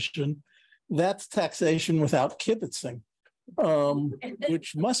representation. That's taxation without kibitzing,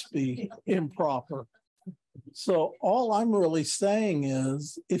 which must be improper. So all I'm really saying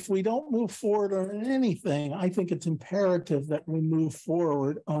is, if we don't move forward on anything, I think it's imperative that we move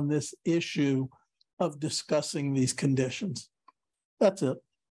forward on this issue of discussing these conditions. That's it.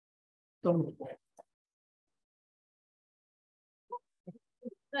 Don't.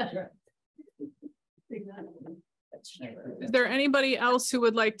 Is there anybody else who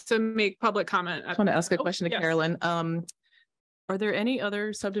would like to make public comment? I just want to ask a question to yes. Carolyn. Are there any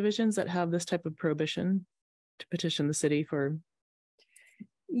other subdivisions that have this type of prohibition to petition the city for?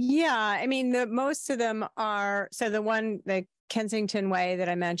 Yeah, I mean, most of them are, so the Kensington Way that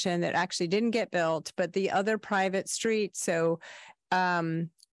I mentioned that actually didn't get built, but the other private streets. So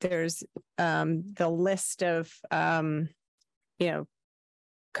there's the list of,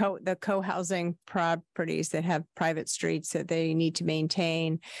 the co-housing properties that have private streets that they need to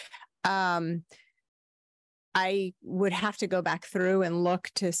maintain. I would have to go back through and look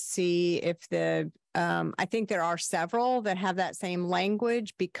to see if I think there are several that have that same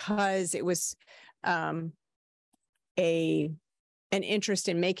language, because it was an interest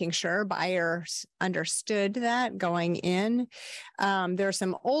in making sure buyers understood that going in. There are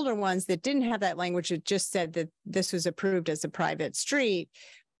some older ones that didn't have that language. It just said that this was approved as a private street.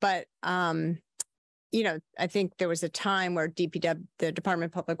 But, I think there was a time where DPW, the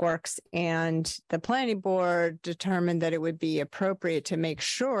Department of Public Works, and the Planning Board determined that it would be appropriate to make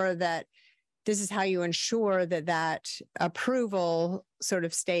sure that this is how you ensure that approval sort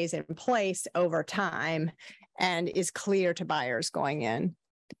of stays in place over time and is clear to buyers going in.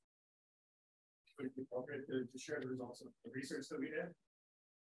 Would it be appropriate to share the results of the research that we did?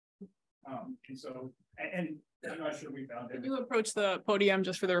 And so, and I'm not sure we found it. Can you approach the podium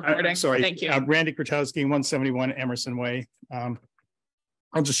just for the recording? Sorry. Thank you. Randy Krotowski, 171 Emerson Way. I'll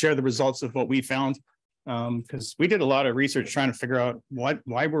just share the results of what we found, because we did a lot of research trying to figure out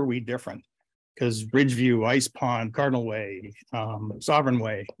why were we different? Because Ridgeview, Ice Pond, Cardinal Way, Sovereign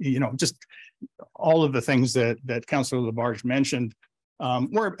Way, just all of the things that Councilor Labarge mentioned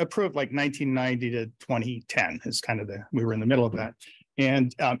were approved like 1990 to 2010 is kind of we were in the middle of that.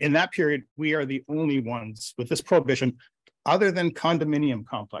 And in that period, we are the only ones with this prohibition, other than condominium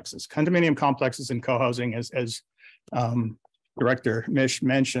complexes. Condominium complexes and co-housing, as Director Mish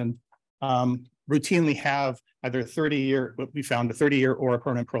mentioned, routinely have either 30-year, what we found, a 30-year or a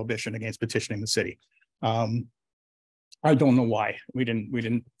permanent prohibition against petitioning the city. I don't know why we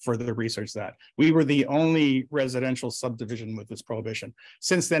didn't further research that. We were the only residential subdivision with this prohibition.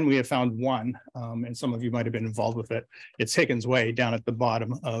 Since then, we have found one, and some of you might have been involved with it. It's Higgins Way down at the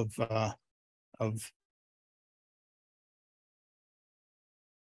bottom of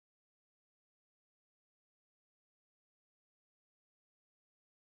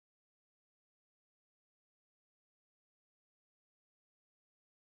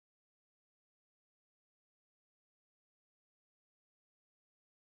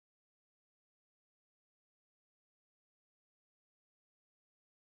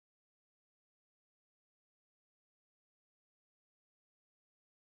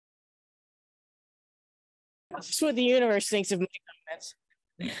That's what the universe thinks of my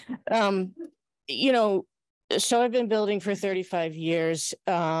comments. So I've been building for 35 years.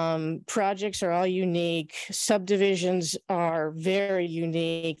 Projects are all unique. Subdivisions are very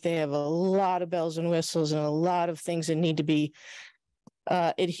unique. They have a lot of bells and whistles and a lot of things that need to be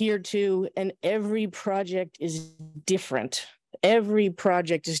adhered to. And every project is different. Every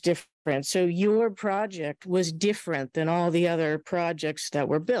project is different. So your project was different than all the other projects that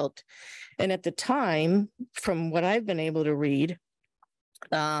were built. And at the time, from what I've been able to read,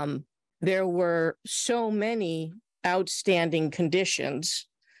 there were so many outstanding conditions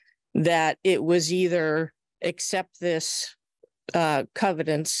that it was either accept this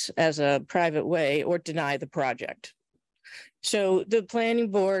covenants as a private way or deny the project. So the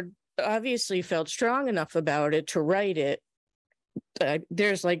planning board obviously felt strong enough about it to write it.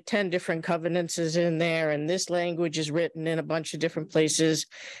 There's like 10 different covenants in there, and this language is written in a bunch of different places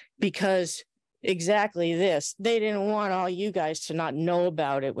because exactly this. They didn't want all you guys to not know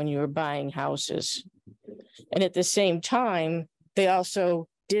about it when you were buying houses. And at the same time, they also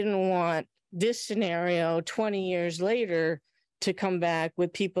didn't want this scenario 20 years later to come back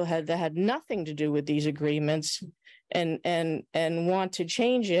with people that had nothing to do with these agreements and want to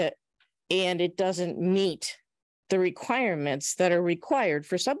change it, and it doesn't meet the requirements that are required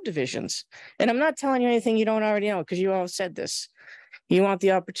for subdivisions. And I'm not telling you anything you don't already know, because you all said this. You want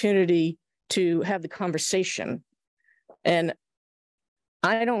the opportunity to have the conversation. And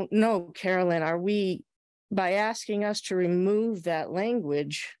I don't know, Carolyn, are we, by asking us to remove that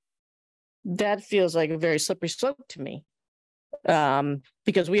language, that feels like a very slippery slope to me,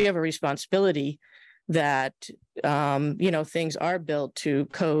 because we have a responsibility that, things are built to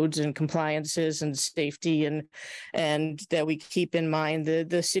codes and compliances and safety, and that we keep in mind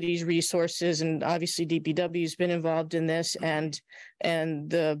the city's resources. And obviously DPW has been involved in this, and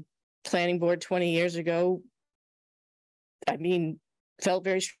the planning board 20 years ago, felt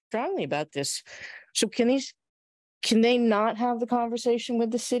very strongly about this. So can they not have the conversation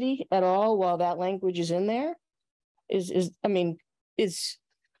with the city at all while that language is in there?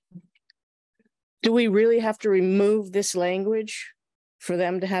 Do we really have to remove this language for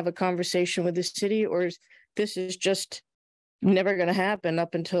them to have a conversation with the city, or is this just never going to happen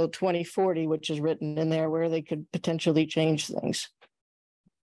up until 2040, which is written in there, where they could potentially change things?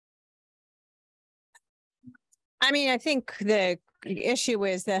 I think the issue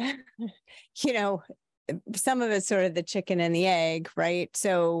is that, some of it's sort of the chicken and the egg, right?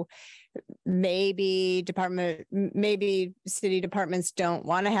 So maybe city departments don't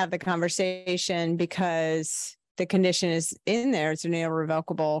want to have the conversation because the condition is in there. It's an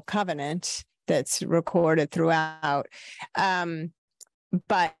irrevocable covenant that's recorded throughout.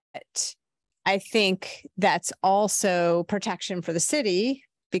 But I think that's also protection for the city,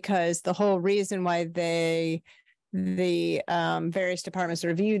 because the whole reason why the various departments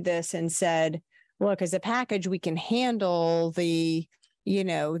reviewed this and said, look, as a package, we can handle the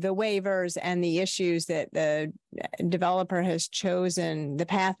waivers and the issues that the developer has chosen, the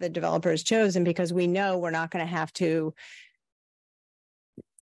path the developer has chosen, because we know we're not going to have to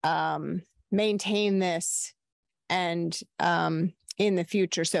maintain this and in the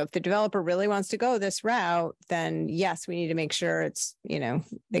future. So if the developer really wants to go this route, then yes, we need to make sure it's,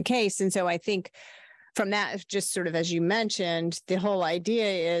 the case. And so I think from that, just sort of as you mentioned, the whole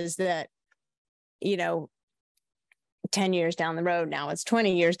idea is that, 10 years down the road, now it's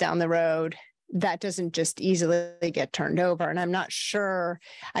 20 years down the road, that doesn't just easily get turned over. And I'm not sure.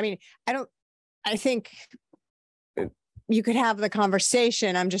 I think you could have the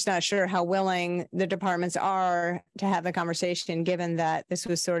conversation. I'm just not sure how willing the departments are to have the conversation, given that this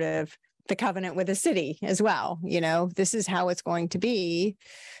was sort of the covenant with the city as well. This is how it's going to be.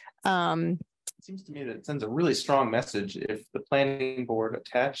 It seems to me that it sends a really strong message if the planning board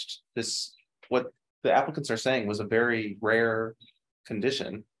attached this, what the applicants are saying was a very rare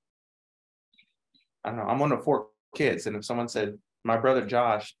condition. I don't know, I'm one of 4 kids, and if someone said, my brother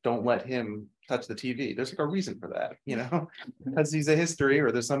Josh, don't let him touch the TV, there's like a reason for that, because he's a history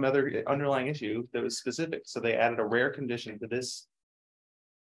or there's some other underlying issue that was specific. So they added a rare condition to this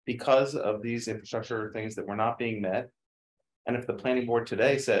because of these infrastructure things that were not being met. And if the planning board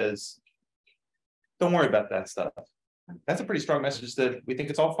today says, don't worry about that stuff, that's a pretty strong message that we think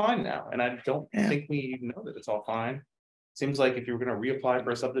it's all fine now. And I don't think we know that it's all fine. Seems like if you were going to reapply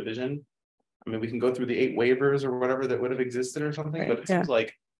for a subdivision, we can go through the 8 waivers or whatever that would have existed or something, but it seems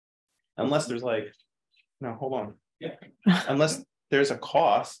like unless there's unless there's a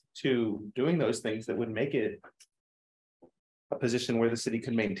cost to doing those things that would make it a position where the city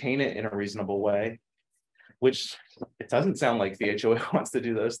could maintain it in a reasonable way, which it doesn't sound like the HOA wants to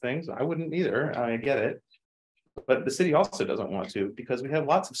do those things. I wouldn't either. I get it. But the city also doesn't want to, because we have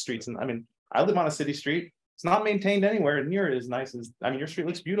lots of streets. And I live on a city street. It's not maintained anywhere near as nice as, your street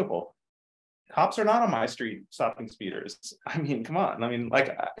looks beautiful. Cops are not on my street stopping speeders. Come on.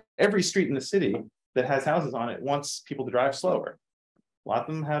 Every street in the city that has houses on it wants people to drive slower. A lot of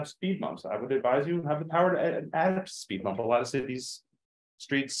them have speed bumps. I would advise you have the power to add a speed bump. A lot of cities,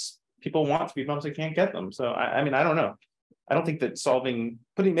 streets, people want speed bumps, they can't get them. So I don't know. I don't think that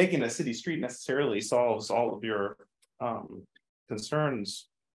making a city street necessarily solves all of your concerns.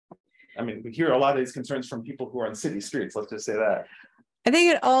 We hear a lot of these concerns from people who are on city streets. Let's just say that. I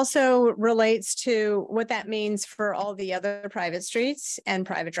think it also relates to what that means for all the other private streets and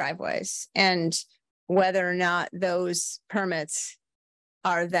private driveways, and whether or not those permits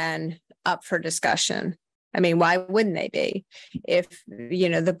are then up for discussion. Why wouldn't they be? If,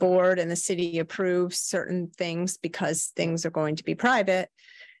 the board and the city approves certain things because things are going to be private,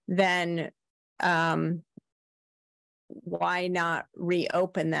 then why not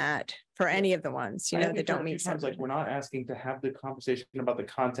reopen that for any of the ones, that don't meet something? Like, we're not asking to have the conversation about the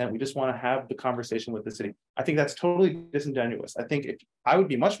content. We just want to have the conversation with the city. I think that's totally disingenuous. I think I would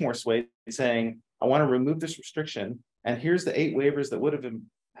be much more swayed saying, I want to remove this restriction, and here's the 8 waivers that would have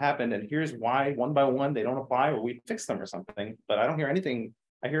happened, and here's why one by one they don't apply, or we fix them or something. But I don't hear anything.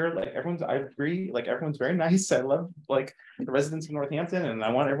 I hear I agree, everyone's very nice. I love the residents of Northampton, and I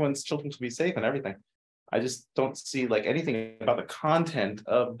want everyone's children to be safe and everything. I just don't see anything about the content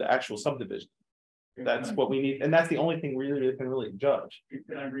of the actual subdivision. That's what we need, and that's the only thing really that can really judge.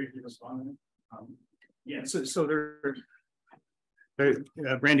 Can I briefly respond? Yeah. So there,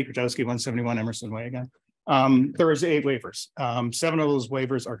 Randy Krajewski, 171 Emerson Way again. There is 8 waivers. 7 of those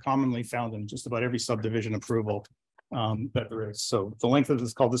waivers are commonly found in just about every subdivision approval that there is. So the length of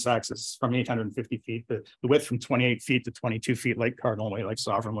this cul-de-sac is from 850 feet, the width from 28 feet to 22 feet, like Cardinal Way, like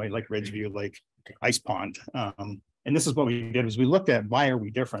Sovereign Way, like Ridgeview, like Ice Pond. And this is what we did, is we looked at why are we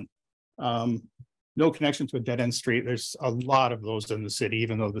different? No connection to a dead-end street. There's a lot of those in the city,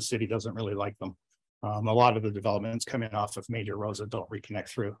 even though the city doesn't really like them. A lot of the developments coming off of major roads that don't reconnect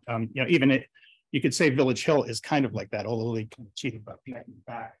through. You could say Village Hill is kind of like that, although they kind of cheated by connecting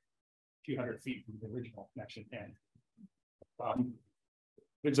back a few hundred feet from the original connection. And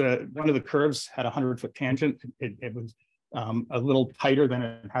one of the curves had a 100-foot tangent. It was a little tighter than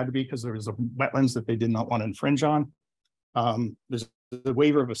it had to be because there was a wetlands that they did not want to infringe on. There's the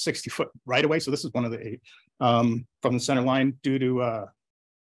waiver of a 60-foot right of way. So this is one of the 8 from the center line due to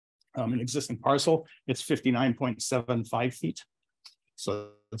an existing parcel. It's 59.75 feet. So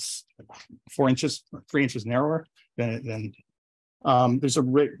it's 4 inches, 3 inches narrower than there's a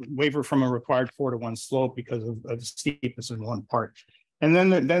waiver from a required 4-to-1 slope because of steepness in one part. And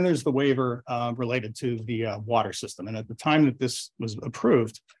then there's the waiver related to the water system. And at the time that this was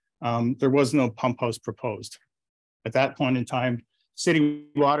approved, there was no pump house proposed. At that point in time, city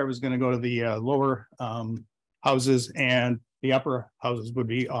water was going to go to the lower houses, and the upper houses would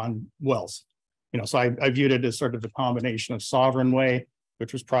be on wells. So I viewed it as sort of a combination of Sovereign Way,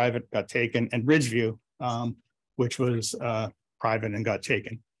 which was private, got taken, and Ridgeview, which was private and got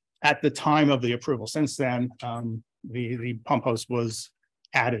taken at the time of the approval. Since then, the pump house was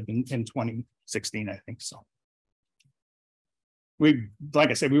added in 2016, I think so.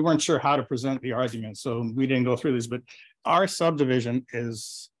 Like I said, we weren't sure how to present the argument, so we didn't go through this, but our subdivision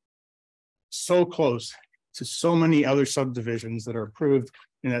is so close to so many other subdivisions that are approved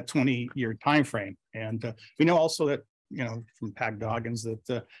in that 20-year time frame. And we know also that, you know, from Pat Goggins, that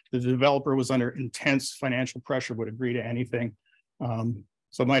the developer was under intense financial pressure, would agree to anything.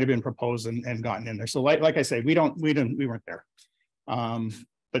 So it might have been proposed and gotten in there. So like I say, we weren't there.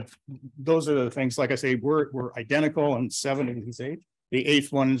 But those are the things, like I say, we're identical on 7 of these 8. The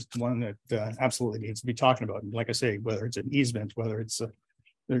 8th one is one that absolutely needs to be talking about. And like I say, whether it's an easement, whether it's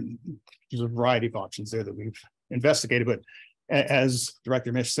there's a variety of options there that we've investigated. But as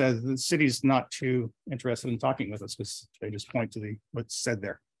Director Mish says, the city's not too interested in talking with us because they just point to what's said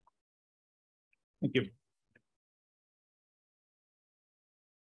there. Thank you.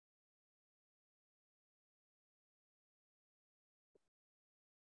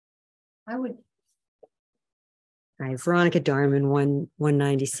 Hi, Veronica Darman,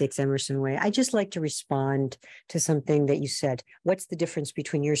 196 Emerson Way. I just like to respond to something that you said. What's the difference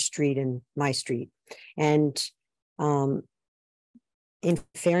between your street and my street? And in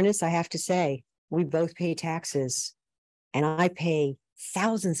fairness, I have to say, we both pay taxes, and I pay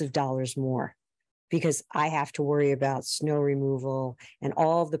thousands of dollars more because I have to worry about snow removal and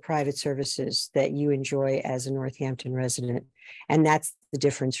all of the private services that you enjoy as a Northampton resident. And that's the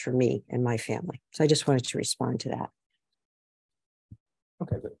difference for me and my family. So I just wanted to respond to that.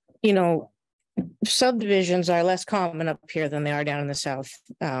 Okay. You know, subdivisions are less common up here than they are down in the south.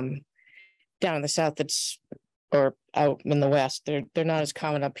 Down in the south, or out in the west, they're not as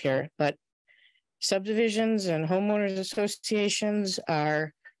common up here. But subdivisions and homeowners associations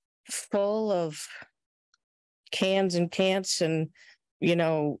are full of cans and can'ts and, you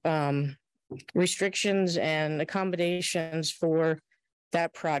know, restrictions and accommodations for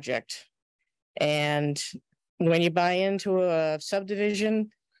that project. And when you buy into a subdivision,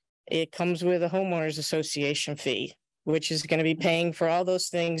 it comes with a homeowners association fee, which is going to be paying for all those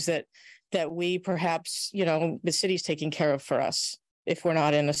things that we perhaps, you know, the city's taking care of for us if we're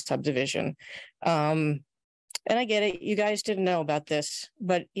not in a subdivision. And I get it, you guys didn't know about this,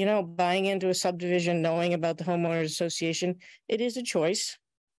 but, you know, buying into a subdivision, knowing about the homeowners association, it is a choice.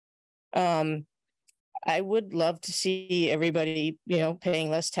 I would love to see everybody, you know,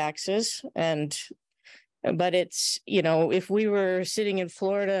 paying less taxes, but it's, you know, if we were sitting in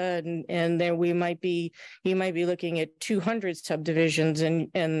Florida and there you might be looking at 200 subdivisions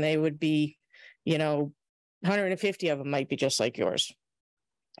and they would be, you know, 150 of them might be just like yours,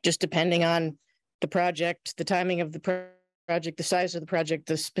 just depending on the project, the timing of the project, the size of the project,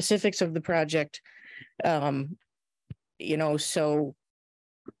 the specifics of the project. You know, so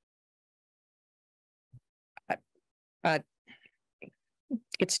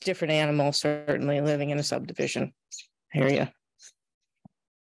it's a different animal, certainly, living in a subdivision area.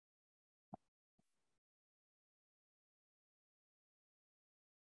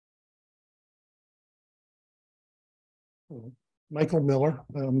 Michael Miller,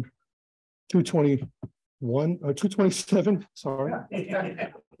 221 or 227, sorry,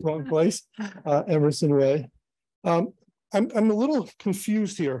 wrong place, Emerson Way. I'm a little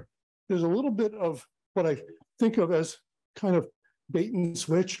confused here. There's a little bit of what I think of as kind of bait and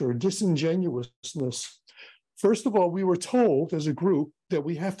switch or disingenuousness. First of all, we were told as a group that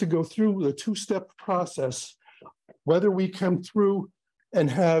we have to go through the 2-step process, whether we come through and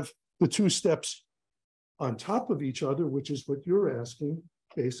have the 2 steps on top of each other, which is what you're asking,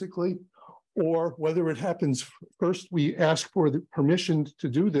 basically, or whether it happens first, we ask for the permission to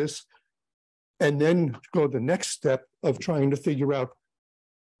do this, and then go the next step of trying to figure out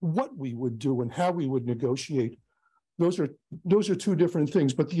what we would do and how we would negotiate. Those are 2 different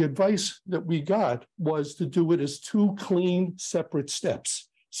things, but the advice that we got was to do it as 2 clean, separate steps.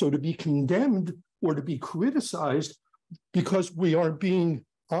 So to be condemned or to be criticized because we are being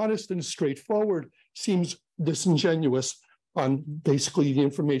honest and straightforward seems disingenuous on basically the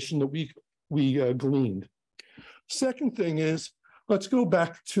information that we gleaned. Second thing is, let's go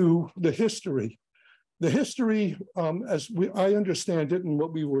back to the history. The history, I understand it and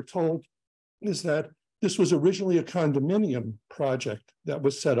what we were told, is that this was originally a condominium project that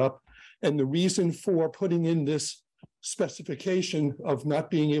was set up. And the reason for putting in this specification of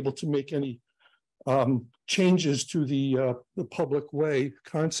not being able to make any changes to the public way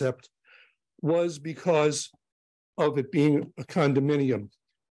concept was because of it being a condominium.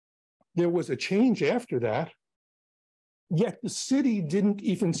 There was a change after that, yet the city didn't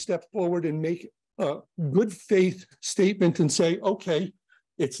even step forward and make a good faith statement and say, okay,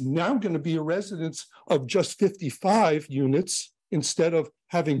 It's now going to be a residence of just 55 units instead of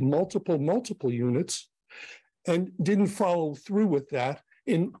having multiple units, and didn't follow through with that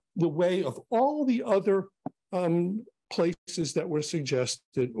in the way of all the other places that were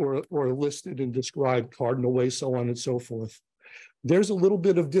suggested or listed and described, Cardinal Way, so on and so forth. There's a little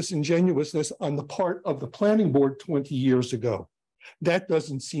bit of disingenuousness on the part of the planning board 20 years ago. That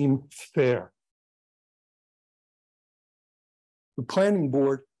doesn't seem fair. The planning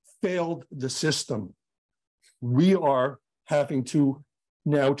board failed the system. We are having to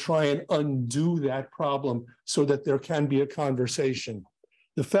now try and undo that problem so that there can be a conversation.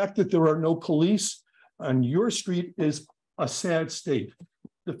 The fact that there are no police on your street is a sad state.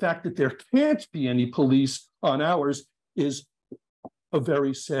 The fact that there can't be any police on ours is a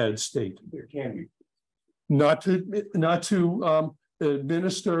very sad state. There can be. Not to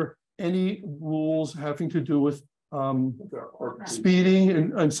administer any rules having to do with speeding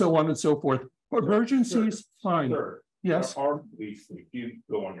and so on and so forth. Emergencies, fine. Sir, yes. There are police that do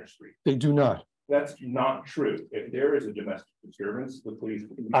go on your street. They do not. That's not true. If there is a domestic disturbance, the police.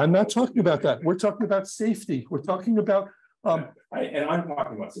 I'm not talking about that. We're talking about safety. We're talking about. And I'm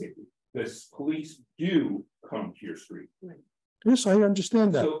talking about safety. The police do come to your street. Yes, I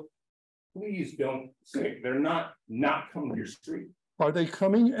understand that. So please don't say they're not coming to your street. Are they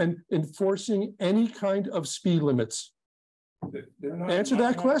coming and enforcing any kind of speed limits? Answer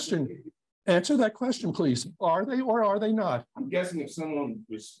that question. Answer that question, please. Are they or are they not? I'm guessing if someone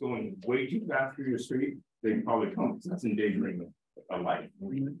was going way too fast through your street, they probably come. That's endangering a life.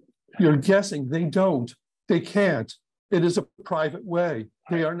 You're guessing. They don't. They can't. It is a private way.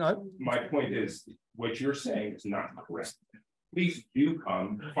 They are not. My point is, what you're saying is not correct. Police do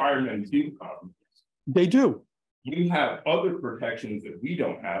come. Firemen do come. They do. You have other protections that we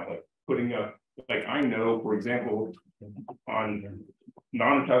don't have, like putting up, like I know, for example, on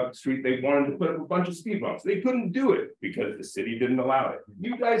Northampton Street, they wanted to put up a bunch of speed bumps. They couldn't do it because the city didn't allow it.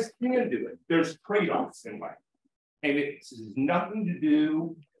 You guys can do it. There's trade-offs in life. And it has nothing to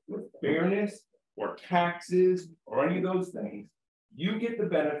do with fairness or taxes or any of those things. You get the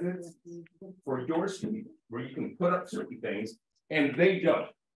benefits for your street where you can put up certain things and they don't.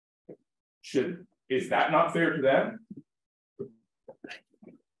 Is that not fair to them?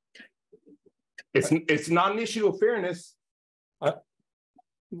 It's not an issue of fairness.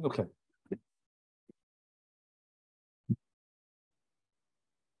 Okay.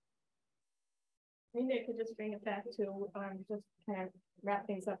 Maybe I could just bring it back to just kind of wrap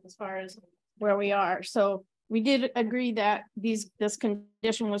things up as far as where we are. So we did agree that this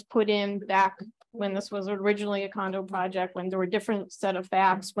condition was put in back when this was originally a condo project, when there were different set of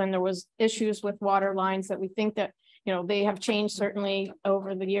facts, when there was issues with water lines that we think that, you know, they have changed certainly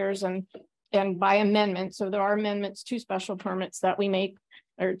over the years and by amendment. So there are amendments to special permits that we make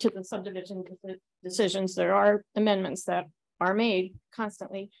or to the subdivision decisions. There are amendments that are made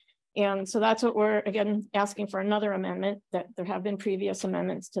constantly. And so that's what we're, again, asking for another amendment, that there have been previous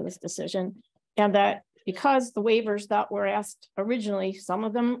amendments to this decision. And that because the waivers that were asked originally, some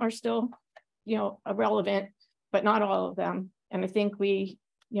of them are still, you know, irrelevant, but not all of them. And I think we,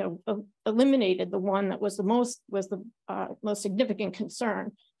 you know, eliminated the one that was the most significant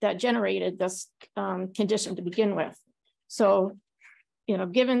concern that generated this condition to begin with. So, you know,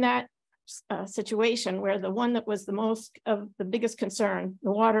 given that situation where the one that was the most of the biggest concern,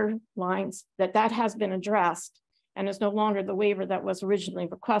 the water lines, that has been addressed and is no longer the waiver that was originally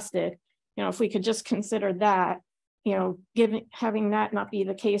requested, you know, if we could just consider that, you know, having that not be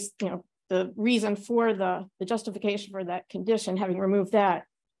the case, you know, the reason for the justification for that condition, having removed that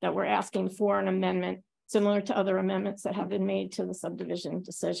we're asking for an amendment similar to other amendments that have been made to the subdivision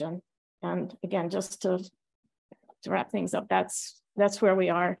decision. And again, just to wrap things up, that's where we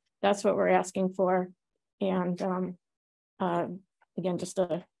are. That's what we're asking for. And again, just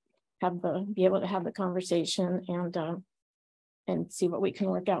to be able to have the conversation and see what we can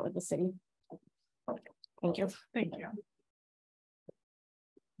work out with the city. Thank you. Thank you.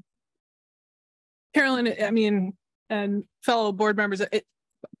 Carolyn, I mean, and fellow board members,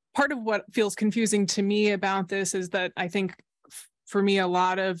 part of what feels confusing to me about this is that I think for me, a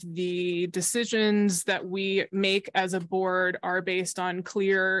lot of the decisions that we make as a board are based on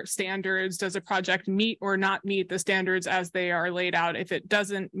clear standards. Does a project meet or not meet the standards as they are laid out? If it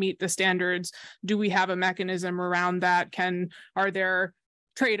doesn't meet the standards, do we have a mechanism around that? Are there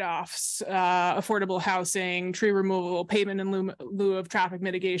trade-offs, affordable housing, tree removal, payment in lieu of traffic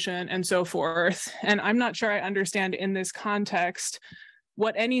mitigation, and so forth? And I'm not sure I understand in this context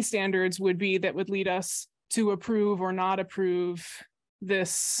what any standards would be that would lead us to approve or not approve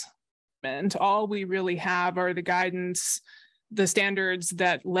this. And all we really have are the guidance the standards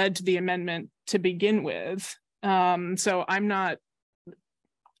that led to the amendment to begin with. So I'm not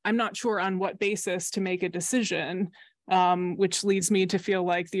sure on what basis to make a decision, which leads me to feel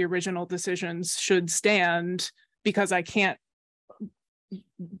like the original decisions should stand, because I can't,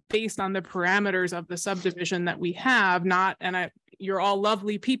 based on the parameters of the subdivision that we have, you're all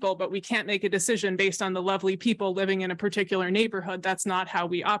lovely people, but we can't make a decision based on the lovely people living in a particular neighborhood. That's not how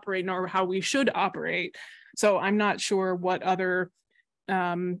we operate, nor how we should operate. So I'm not sure what other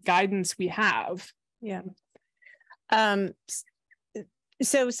guidance we have. Yeah.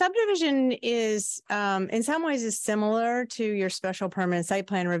 So subdivision is, in some ways, is similar to your special permanent site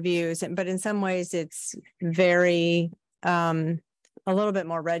plan reviews, but in some ways it's very, a little bit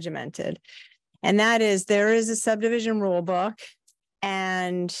more regimented. And that is, there is a subdivision rule book.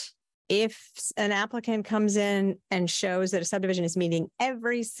 And if an applicant comes in and shows that a subdivision is meeting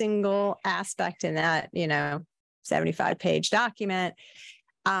every single aspect in that, 75-page document,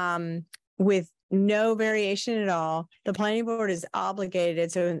 with no variation at all, the planning board is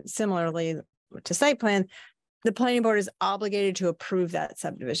obligated. So similarly to site plan, the planning board is obligated to approve that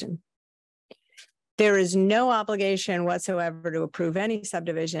subdivision. There is no obligation whatsoever to approve any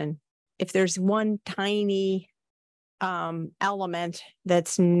subdivision if there's one tiny element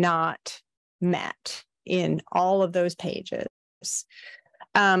that's not met in all of those pages.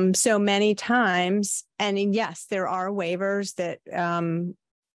 So many times, and yes, there are waivers that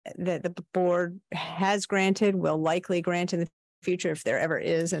that the board has granted, will likely grant in the future if there ever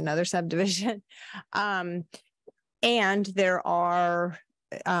is another subdivision. And there are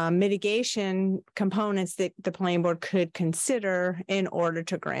mitigation components that the planning board could consider in order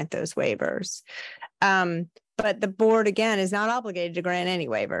to grant those waivers. But the board, again, is not obligated to grant any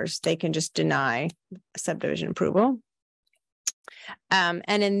waivers. They can just deny subdivision approval. And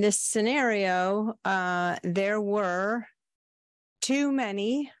in this scenario, there were too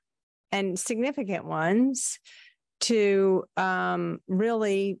many and significant ones to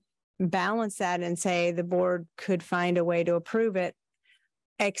really balance that and say the board could find a way to approve it,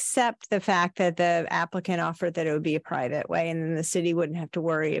 except the fact that the applicant offered that it would be a private way, and then the city wouldn't have to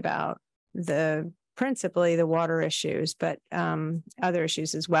worry about principally the water issues, but other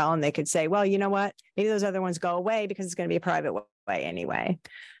issues as well. And they could say, well, you know what, maybe those other ones go away because it's going to be a private way anyway.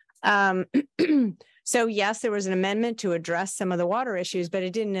 So yes, there was an amendment to address some of the water issues, but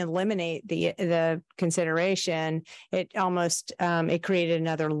it didn't eliminate the consideration. It almost, it created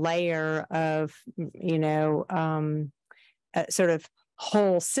another layer of, sort of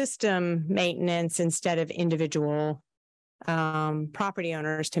whole system maintenance instead of individual property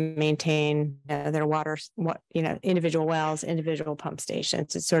owners to maintain their water, individual wells, individual pump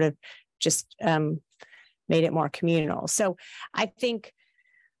stations. It sort of just made it more communal. So I think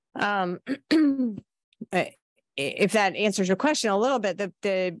if that answers your question a little bit,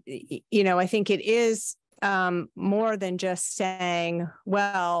 I think it is more than just saying,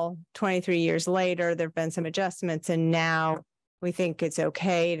 well, 23 years later, there've been some adjustments, and now we think it's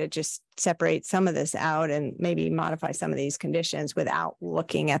okay to just separate some of this out and maybe modify some of these conditions without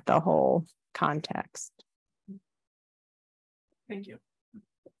looking at the whole context. Thank you.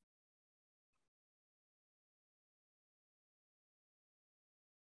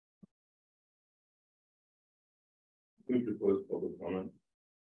 Move to close public comment.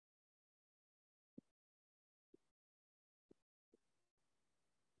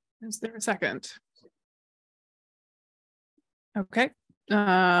 Is there a second? Okay.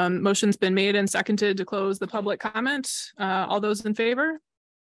 Motion's been made and seconded to close the public comment. All those in favor?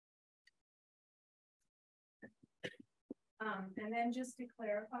 And then just to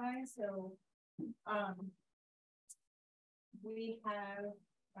clarify, so we have,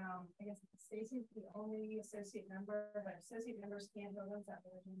 I guess Stacy's the only associate member, but associate members can't vote on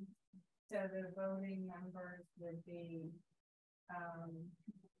subdivision. So the voting members would be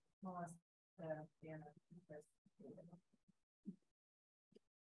Melissa, Diana,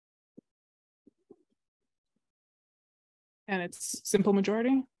 and it's simple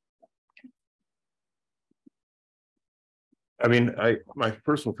majority. I mean, my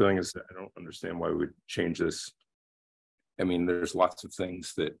personal feeling is that I don't understand why we would change this. I mean, there's lots of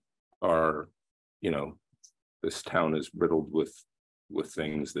things that are, this town is riddled with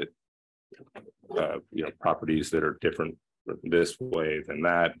things that, properties that are different this way than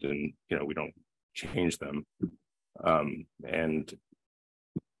that, and we don't change them. And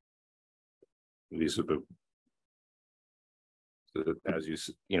these are as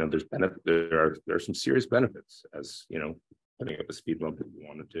there's there are some serious benefits, as putting up a speed bump if you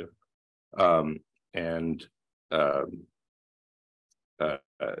wanted to,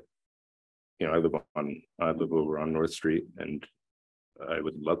 I live over on North Street, and I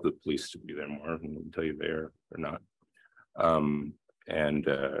would love the police to be there more, and I'll tell you they are or not.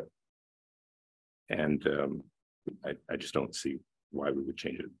 I just don't see why we would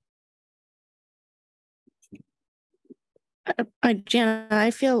change it. Jana,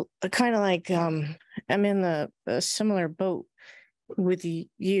 I feel kind of like I'm in a similar boat with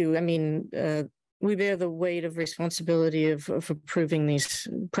you. I mean, we bear the weight of responsibility of approving these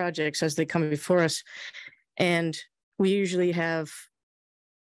projects as they come before us. And we usually have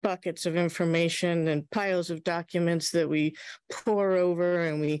buckets of information and piles of documents that we pour over,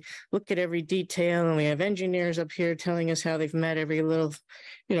 and we look at every detail, and we have engineers up here telling us how they've met every little,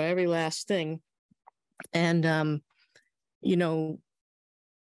 every last thing. And,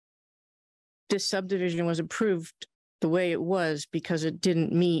 this subdivision was approved the way it was because it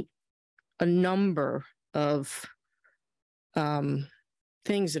didn't meet a number of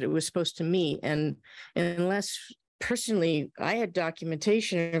things that it was supposed to meet. And unless personally I had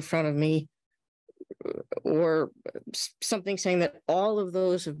documentation in front of me or something saying that all of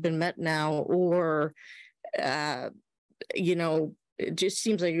those have been met now, or, it just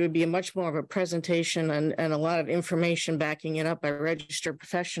seems like it would be a much more of a presentation and a lot of information backing it up by registered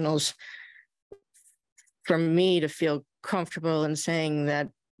professionals for me to feel comfortable in saying that,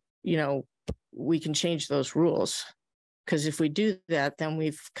 we can change those rules. Because if we do that, then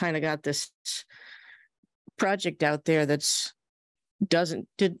we've kind of got this project out there that's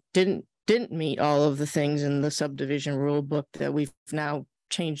didn't meet all of the things in the subdivision rule book that we've now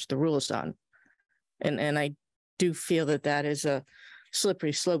changed the rules on. And I do feel that is a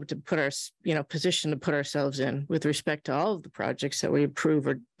slippery slope to put our, position to put ourselves in with respect to all of the projects that we approve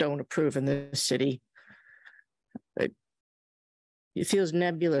or don't approve in the city. It feels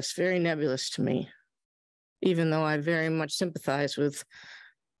nebulous, very nebulous to me, even though I very much sympathize with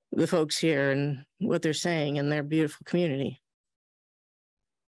the folks here and what they're saying in their beautiful community.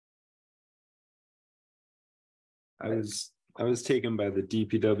 I was taken by the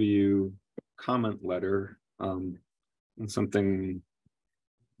DPW comment letter, and something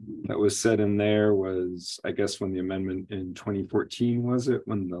that was said in there was, I guess, when the amendment in 2014 was it,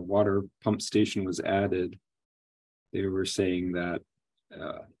 when the water pump station was added, they were saying that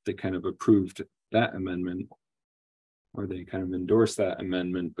they kind of approved that amendment, or they kind of endorsed that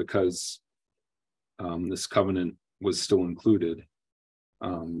amendment because this covenant was still included.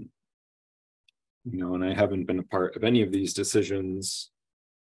 And I haven't been a part of any of these decisions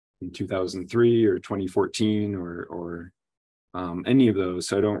in 2003 or 2014 or any of those,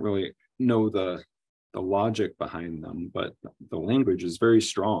 so I don't really know the logic behind them, but the language is very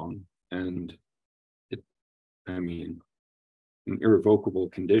strong, and an irrevocable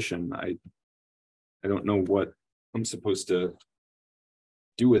condition. I don't know what I'm supposed to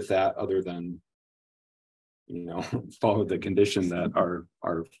do with that other than follow the condition that our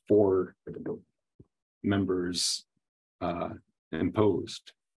 4 members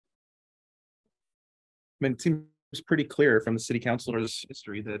imposed. It seems pretty clear from the city councilor's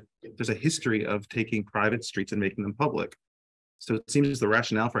history that there's a history of taking private streets and making them public. So it seems the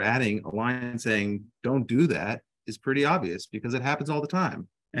rationale for adding a line saying don't do that is pretty obvious, because it happens all the time.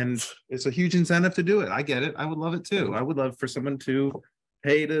 And it's a huge incentive to do it. I get it. I would love it too. I would love for someone to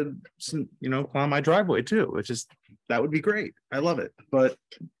pay to, plow my driveway too. That would be great. I love it. But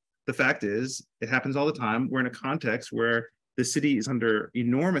the fact is, it happens all the time. We're in a context where the city is under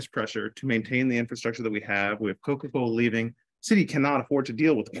enormous pressure to maintain the infrastructure that we have. We have Coca-Cola leaving. City cannot afford to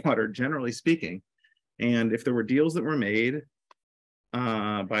deal with water, generally speaking. And if there were deals that were made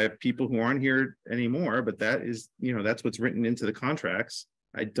by people who aren't here anymore, but that is, that's what's written into the contracts.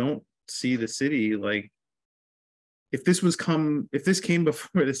 I don't see the city if this came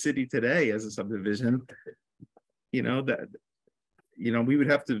before the city today as a subdivision, we would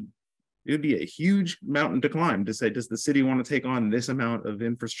have to, it would be a huge mountain to climb to say, does the city want to take on this amount of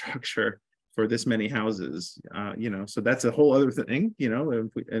infrastructure for this many houses? So that's a whole other thing,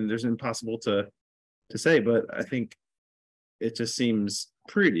 and there's impossible to say, but I think it just seems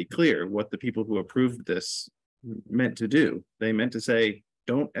pretty clear what the people who approved this meant to do. They meant to say,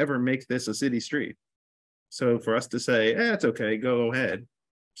 don't ever make this a city street. So for us to say, it's okay, go ahead,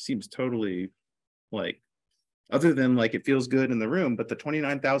 seems totally other than it feels good in the room, but the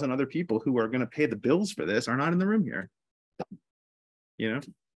 29,000 other people who are going to pay the bills for this are not in the room here.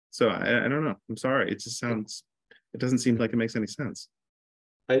 So I don't know. I'm sorry. It doesn't seem like it makes any sense.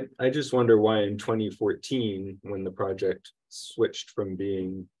 I just wonder why in 2014, when the project switched from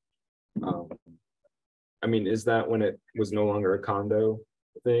being, is that when it was no longer a condo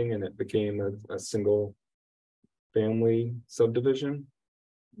thing and it became a single family subdivision?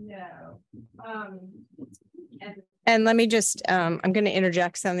 No. And let me just, I'm going to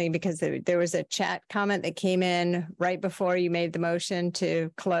interject something because there was a chat comment that came in right before you made the motion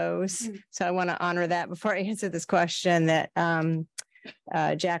to close. So I want to honor that before I answer this question that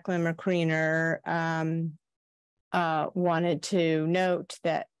Jacqueline McCreener wanted to note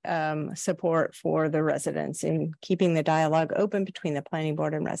that support for the residents in keeping the dialogue open between the planning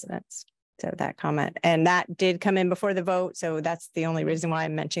board and residents. So that comment, and that did come in before the vote. So that's the only reason why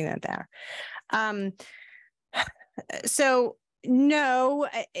I'm mentioning that there. So no,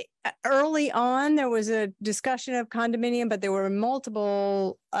 early on, there was a discussion of condominium, but there were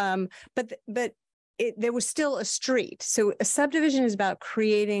multiple, but there was still a street. So a subdivision is about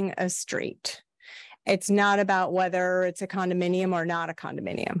creating a street. It's not about whether it's a condominium or not a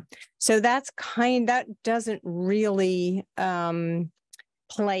condominium. So that doesn't really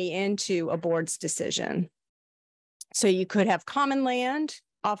play into a board's decision. So you could have common land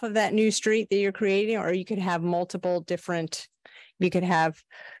off of that new street that you're creating, or you could have multiple different, you could have,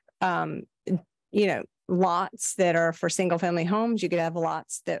 lots that are for single family homes. You could have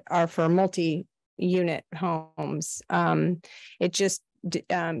lots that are for multi-unit homes. It just,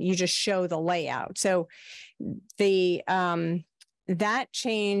 you just show the layout. So that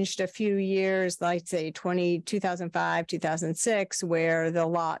changed a few years, like say 2005, 2006, where the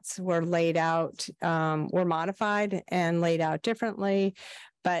lots were laid out, were modified and laid out differently.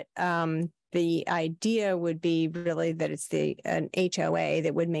 But the idea would be really that it's an HOA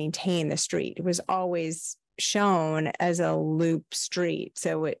that would maintain the street. It was always shown as a loop street.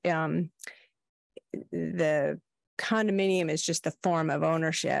 So the condominium is just the form of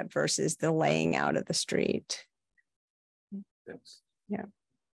ownership versus the laying out of the street. Yeah.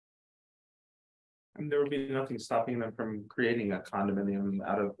 And there would be nothing stopping them from creating a condominium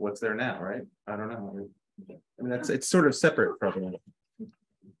out of what's there now, right? I don't know. I mean, it's sort of separate from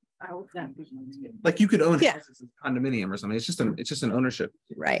like you could own houses as condominium or something. It's just an ownership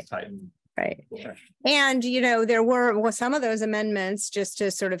type. Right. And there were some of those amendments just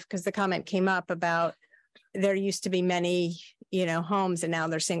to sort of, because the comment came up about there used to be many homes and now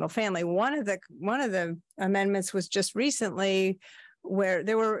they're single family. One of the amendments was just recently where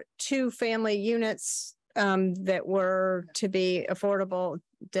there were 2 family units that were to be affordable,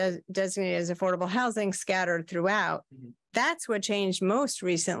 designated as affordable housing scattered throughout. That's what changed most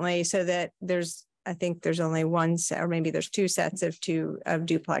recently, so that I think there's only one set, or maybe there's 2 sets of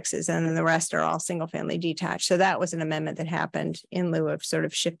duplexes, and then the rest are all single family detached. So that was an amendment that happened in lieu of sort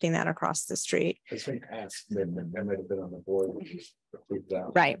of shifting that across the street. I think that might have been on the board.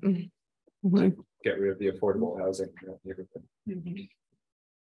 Right. Get rid of the affordable housing.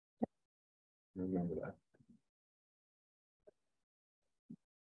 Remember that.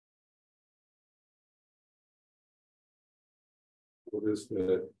 What is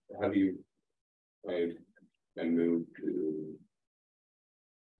how do you move to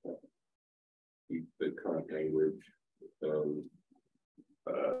keep the current language of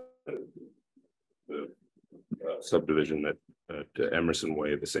the subdivision to Emerson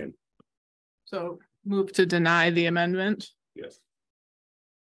Way the same? So move to deny the amendment. Yes.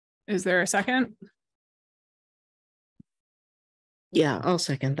 Is there a second? Yeah, I'll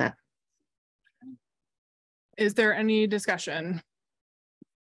second that. Is there any discussion?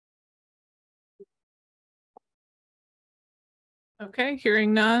 Okay,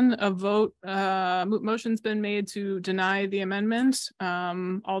 hearing none, a vote, motion's been made to deny the amendment.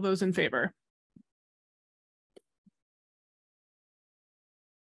 All those in favor?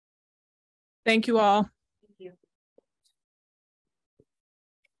 Thank you all. Thank you.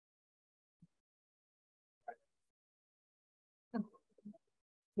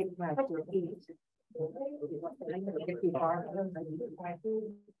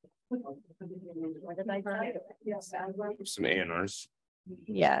 Some A&Rs.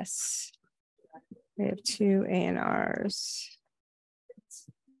 Yes. We have 2 A&Rs.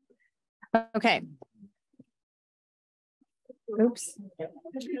 Okay. Oops.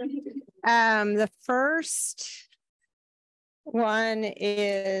 The first one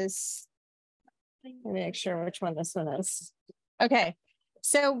is, let me make sure which one this one is. Okay.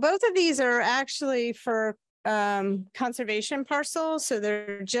 So both of these are actually for conservation parcels. So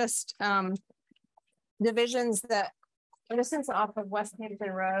they're just divisions that, for instance, off of West Hampton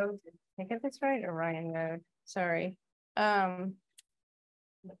Road. Did I get this right? Or Ryan Road? Sorry. Ryan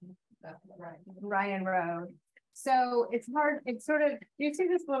Road. So it's hard. It's sort of, you see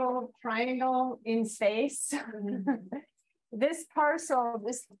this little triangle in space? This parcel,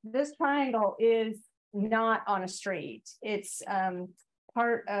 this triangle is not on a street. It's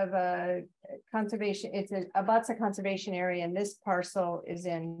part of a conservation, it's abuts a conservation area, and this parcel is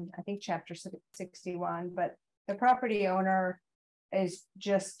in, I think, chapter 61, but the property owner is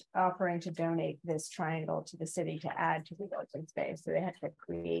just offering to donate this triangle to the city to add to the open space. So they have to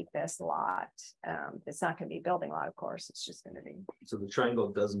create this lot. It's not going to be a building lot, of course. It's just going to be. So the triangle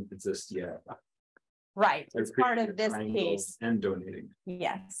doesn't exist yet. Right. It's part of this piece. And donating.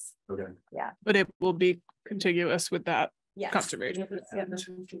 Yes. Okay. Yeah. But it will be contiguous with that Yes. conservation. Yeah.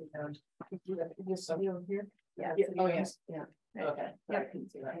 Yeah. Oh, yes. Yeah. Okay. Yeah.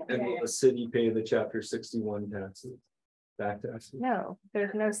 And will the city pay the chapter 61 taxes? Back to us? No,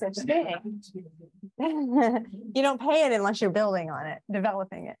 there's no such thing. You don't pay it unless you're building on it,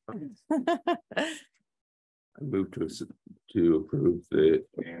 developing it. I move to approve the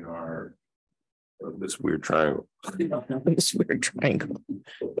A&R of this weird triangle. This weird triangle.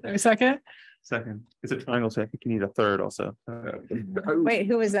 A second. Second, it's a triangle, so I think you need a third also. Wait,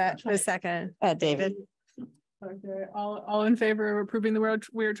 who was that? The second? David. Okay, all in favor of approving the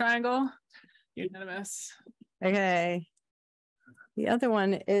weird triangle? Unanimous. Okay. The other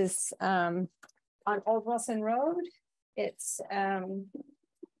one is on Old Wilson Road. It's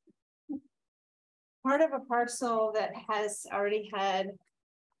part of a parcel that has already had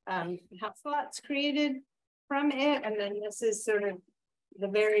house lots created from it, and then this is sort of the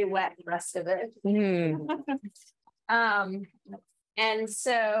very wet rest of it. And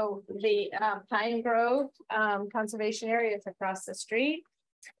so the Pine Grove conservation area is across the street,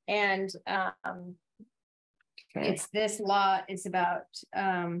 and it's this lot is about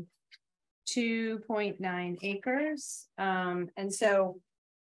 2.9 acres. And so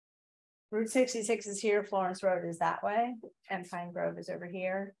Route 66 is here, Florence Road is that way, and Pine Grove is over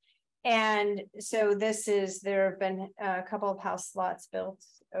here. And so this is, there have been a couple of house lots built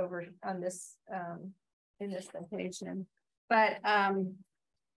over on this in this location. But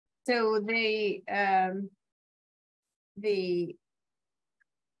so the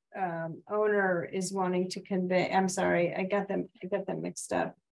owner is wanting to convey, I'm sorry, I got them mixed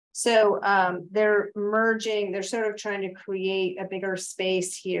up. So they're merging, they're sort of trying to create a bigger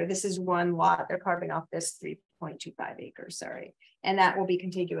space here. This is one lot, they're carving off this 3.25 acres, sorry. And that will be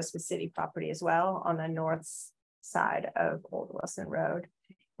contiguous with city property as well on the north side of Old Wilson Road.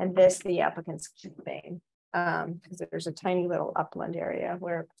 And this, the applicant's keeping, because there's a tiny little upland area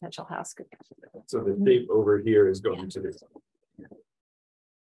where a potential house could be. So the shape over here is going to this.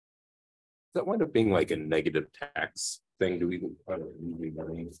 That wind up being like a negative tax thing? Do we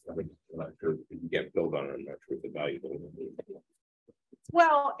get built on it? I'm not sure the value.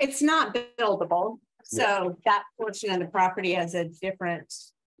 Well, it's not buildable. So that portion of the property has a different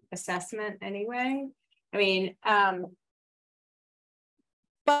assessment anyway. I mean,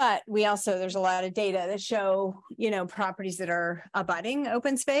 but we also, there's a lot of data that show, you know, properties that are abutting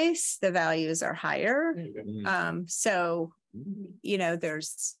open space, the values are higher. So, you know,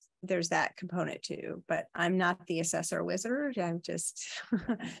 there's that component too, but I'm not the assessor wizard. I'm just.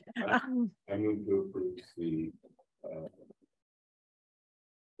 I move to approve the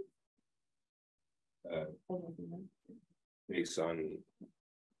based on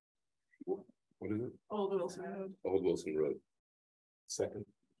what is it? Old Wilson Road. Old Wilson Road. Second.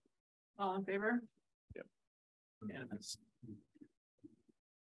 All in favor? Yep. Yes.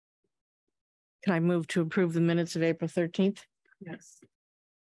 Can I move to approve the minutes of April 13th? Yes.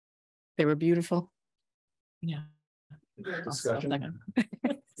 They were beautiful. Yeah. Discussion.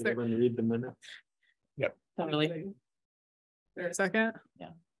 Did everyone read the minute? Yep. Totally. There a second? Yeah.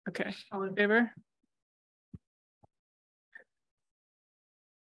 Okay, all in favor?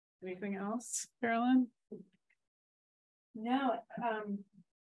 Anything else, Carolyn? No,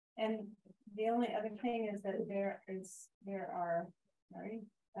 and the only other thing is that there's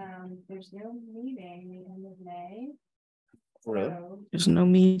no meeting the end of May. Really? So, There's no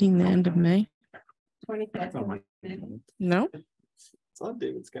meeting the end of May? 25th. No? It's on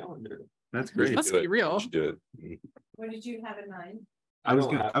David's calendar. That's great. Must be real. Do it. What did you have in mind? I was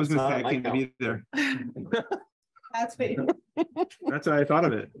gonna say I can't be there. That's what. That's what I thought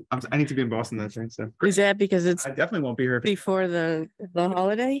of it. I need to be in Boston that day, so Is that because it's I definitely won't be here. before the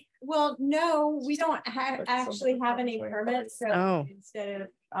holiday? Well, no, we don't actually have any permits, so Oh. instead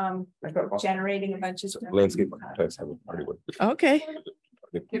of generating a bunch of. Landscape architects have a party with. Okay,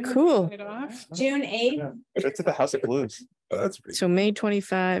 cool. June 8th. It's at the House of Blues. Oh, that's pretty. So May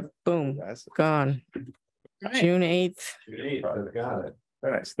 25, boom, gone. Right. June 8th, Got it.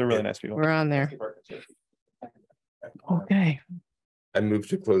 Very nice. They're really nice people. we're on there. Okay. I move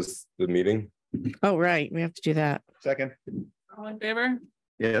to close the meeting. Oh, right, we have to do that. Second. All in favor?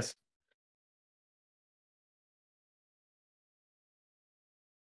 Yes.